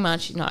both pretty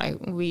much, no,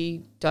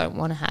 we don't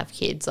want to have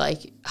kids.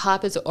 Like,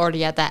 Harper's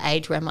already at that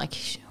age where I'm like,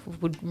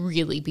 would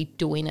really be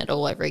doing it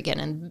all over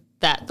again. And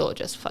that thought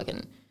just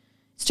fucking,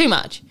 it's too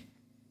much.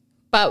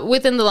 But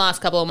within the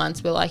last couple of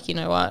months, we're like, you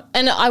know what?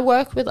 And I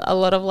work with a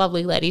lot of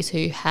lovely ladies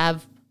who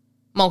have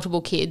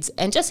multiple kids,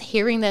 and just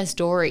hearing their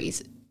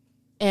stories,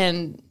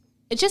 and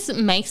it just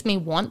makes me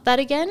want that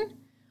again.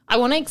 I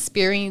want to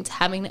experience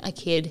having a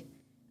kid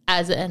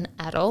as an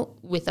adult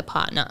with a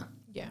partner.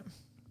 Yeah.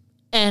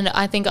 And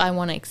I think I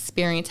want to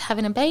experience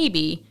having a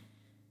baby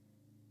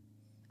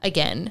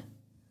again.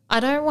 I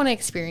don't want to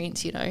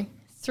experience,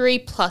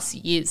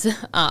 3+ years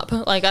up.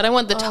 Like, I don't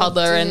want the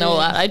toddler and all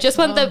that. I just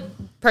want the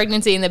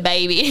pregnancy and the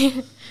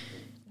baby.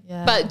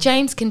 Yeah. But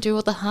James can do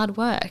all the hard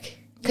work.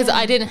 Because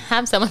I didn't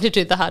have someone to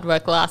do the hard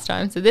work last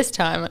time. So this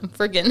time I'm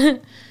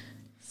friggin'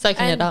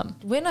 soaking it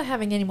up. We're not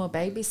having any more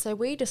babies, so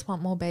we just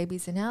want more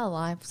babies in our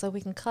life so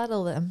we can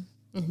cuddle them.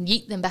 And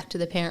yeet them back to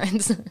the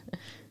parents.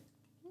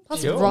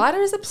 Plus, Ryder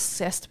is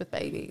obsessed with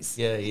babies.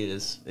 Yeah, he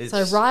is.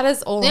 So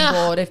Ryder's all on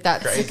board if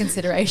that's a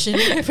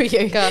consideration for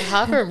you. God,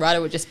 Harper and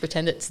Ryder would just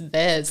pretend it's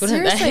theirs,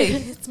 wouldn't Seriously,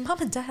 they? it's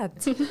mum and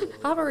dad's.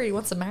 Harper really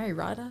wants to marry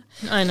Ryder.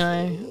 I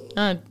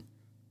know.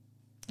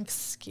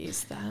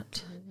 Excuse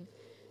that.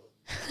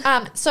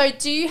 So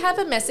do you have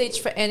a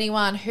message for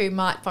anyone who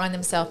might find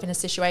themselves in a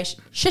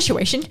situation? Shit shake.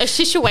 A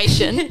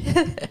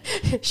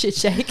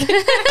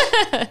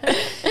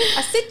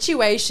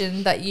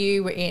situation that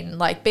you were in,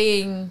 like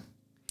being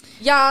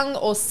young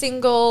or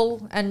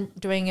single and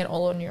doing it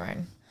all on your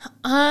own.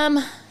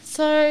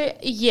 So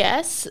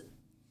yes.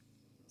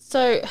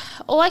 So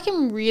all I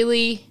can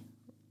really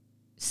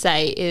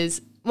say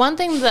is one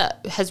thing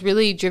that has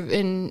really drove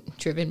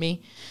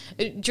me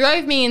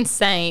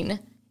insane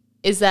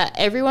is that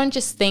everyone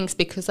just thinks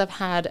because I've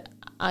had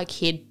a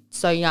kid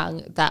so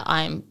young that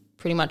I'm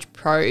pretty much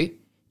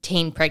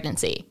pro-teen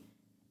pregnancy.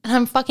 And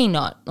I'm fucking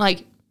not.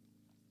 Like,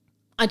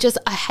 I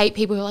hate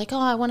people who are like, oh,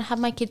 I want to have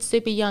my kids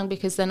super young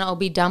because then I'll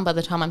be done by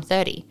the time I'm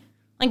 30.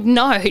 Like,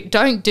 no,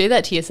 don't do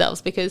that to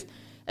yourselves, because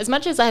as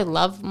much as I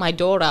love my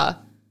daughter,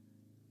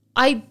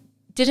 I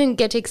didn't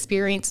get to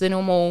experience the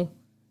normal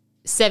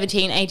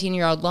 17,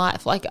 18-year-old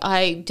life. Like,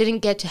 I didn't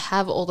get to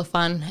have all the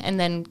fun and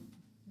then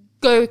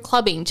go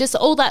clubbing, just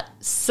all that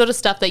sort of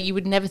stuff that you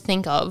would never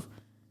think of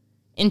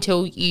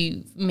until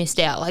you missed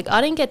out. Like,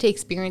 I didn't get to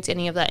experience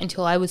any of that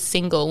until I was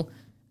single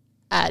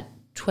at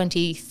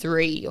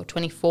 23 or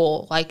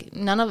 24. Like,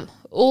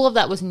 all of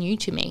that was new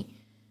to me.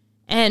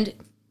 And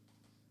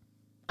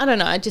I don't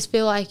know, I just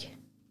feel like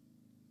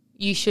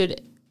you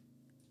should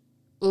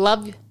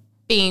love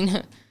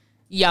being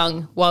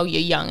young while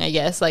you're young, I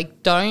guess. Like,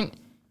 I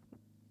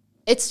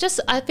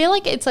feel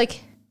like it's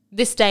like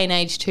this day and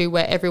age too,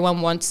 where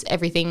everyone wants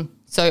everything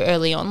so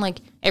early on. Like,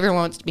 everyone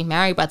wants to be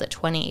married by the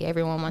 20.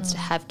 Everyone wants to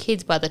have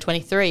kids by the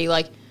 23.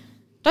 Like,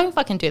 don't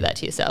fucking do that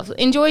to yourself.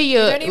 Enjoy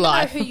your life. You don't even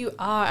know who you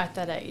are at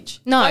that age.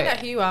 No. Find out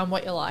who you are and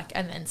what you're like,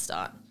 and then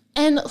start.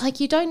 And,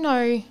 like, you don't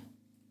know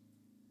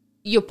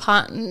your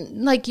partner.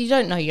 Like, you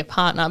don't know your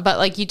partner, but,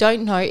 like, you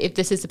don't know if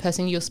this is the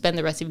person you'll spend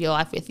the rest of your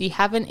life with. You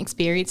haven't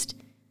experienced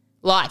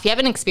life. You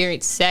haven't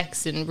experienced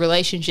sex and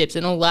relationships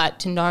and all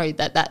that to know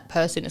that that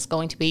person is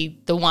going to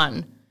be the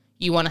one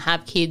you want to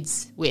have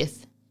kids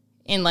with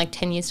in like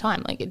 10 years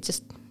time. Like, it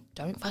just,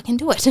 don't fucking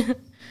do it.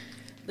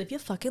 Live your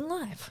fucking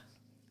life.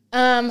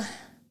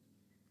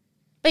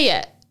 But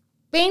yeah,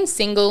 being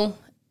single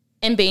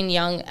and being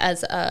young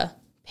as a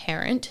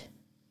parent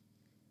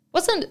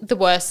wasn't the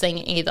worst thing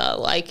either.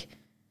 Like,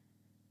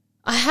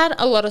 I had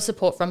a lot of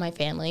support from my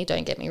family,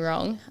 don't get me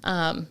wrong.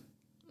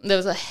 There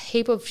was a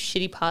heap of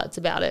shitty parts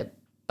about it.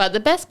 But the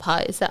best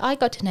part is that I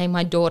got to name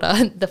my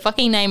daughter the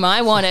fucking name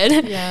I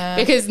wanted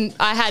because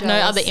I had no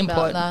other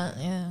input.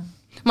 Yeah.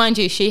 Mind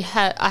you,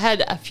 I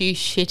had a few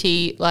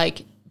shitty,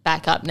 like,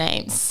 backup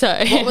names. So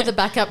what were the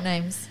backup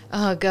names?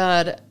 Oh,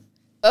 God.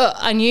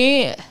 I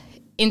knew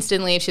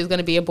instantly if she was going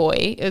to be a boy,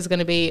 it was going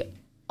to be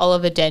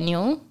Oliver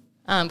Daniel.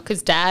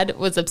 because Dad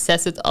was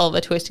obsessed with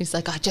Oliver Twist. He's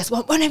like, I just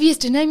want one of you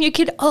to name your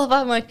kid Oliver.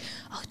 I'm like,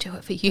 I'll do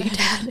it for you,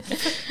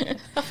 Dad.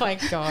 Oh my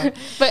God.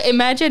 But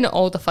imagine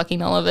all the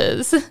fucking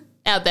Olivers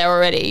out there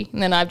already,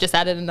 and then I've just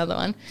added another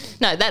one.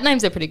 No, that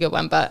name's a pretty good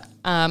one, but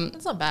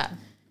it's not bad.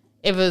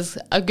 It was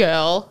a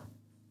girl.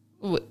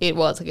 It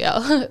was a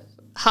girl.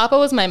 Harper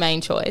was my main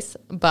choice,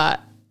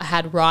 but I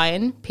had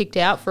Ryan picked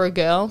out for a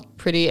girl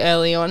pretty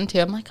early on too.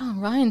 I'm like, oh,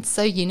 Ryan's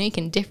so unique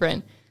and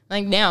different.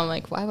 Like now I'm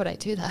like, why would I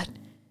do that?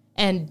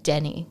 And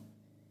Denny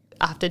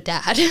after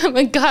Dad. Oh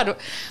my God.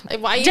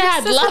 Like, why are you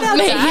Dad, love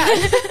me.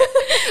 Dad?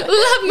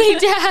 Love me,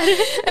 Dad.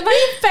 Am I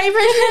your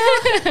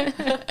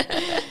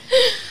favorite?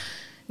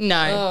 No.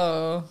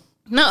 Oh.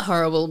 Not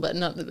horrible, but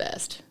not the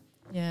best.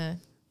 Yeah.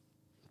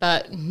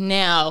 But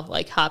now,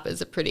 like,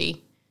 Harper's a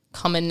pretty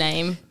common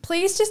name.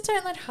 Please just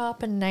don't let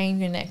Harper name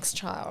your next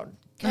child,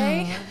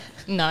 okay?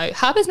 No,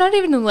 Harper's not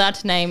even allowed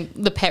to name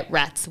the pet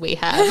rats we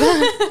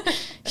have.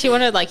 She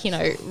wanted, like,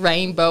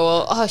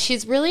 Rainbow or,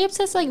 she's really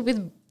obsessed, like,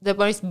 with the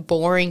most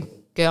boring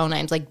girl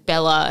names, like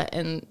Bella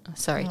and,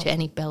 sorry to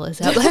any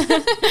Bellas out there.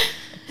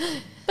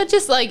 But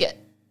just, like,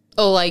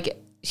 or, like,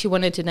 she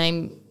wanted to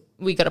name,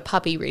 we got a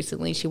puppy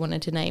recently, she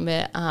wanted to name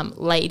it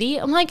Lady.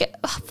 I'm like,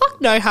 oh,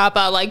 fuck no,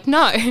 Harper, like,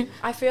 no.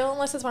 I feel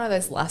unless it's one of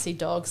those lassie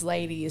dogs,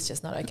 Lady is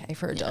just not okay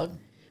for a dog.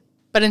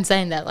 But in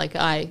saying that, like,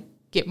 I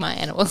give my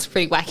animals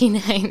pretty wacky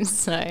names,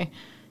 so,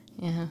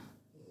 yeah.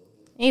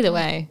 Either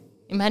way,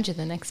 imagine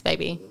the next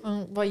baby.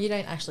 Well, you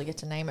don't actually get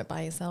to name it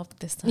by yourself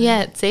this time.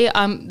 Yeah, see,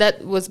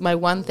 that was my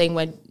one thing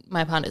when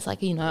my partner's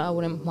like, I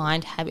wouldn't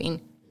mind having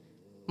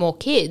more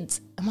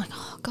kids. I'm like,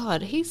 oh,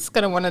 God, he's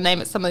going to want to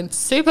name it something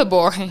super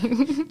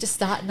boring. Just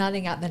start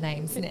nutting out the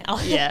names now.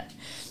 Yeah.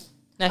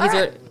 No,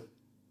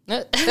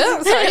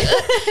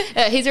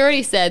 he's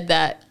already said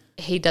that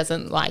he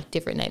doesn't like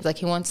different names. Like,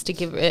 he wants to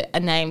give it a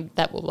name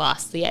that will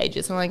last the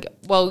ages. I'm like,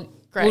 well,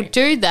 great. We'll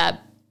do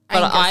that,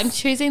 but Angus. I'm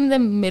choosing the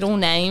middle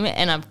name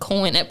and I'm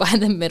calling it by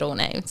the middle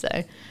name. So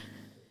it'll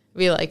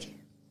be like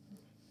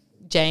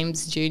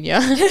James Jr.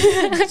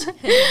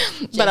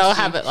 But I'll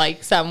have it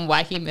like some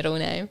wacky middle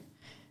name.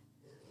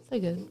 So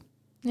good.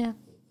 Yeah.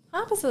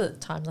 Harper's a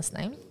timeless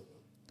name.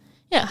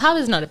 Yeah,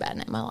 Harper's not a bad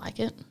name. I like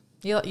it.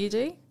 You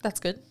do? That's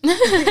good.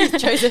 You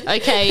chose it.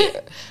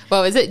 Okay.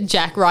 Well, is it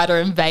Jack Ryder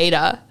and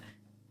Vader?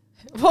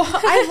 Well,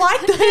 I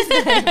like those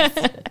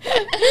names.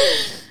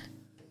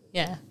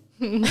 Yeah.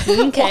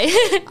 Okay.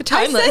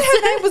 Timeless. I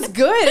said her name was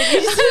good.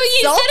 You just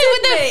you said it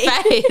with a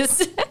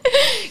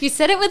face. You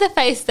said it with a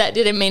face that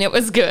didn't mean it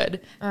was good.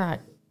 All right.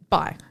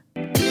 Bye.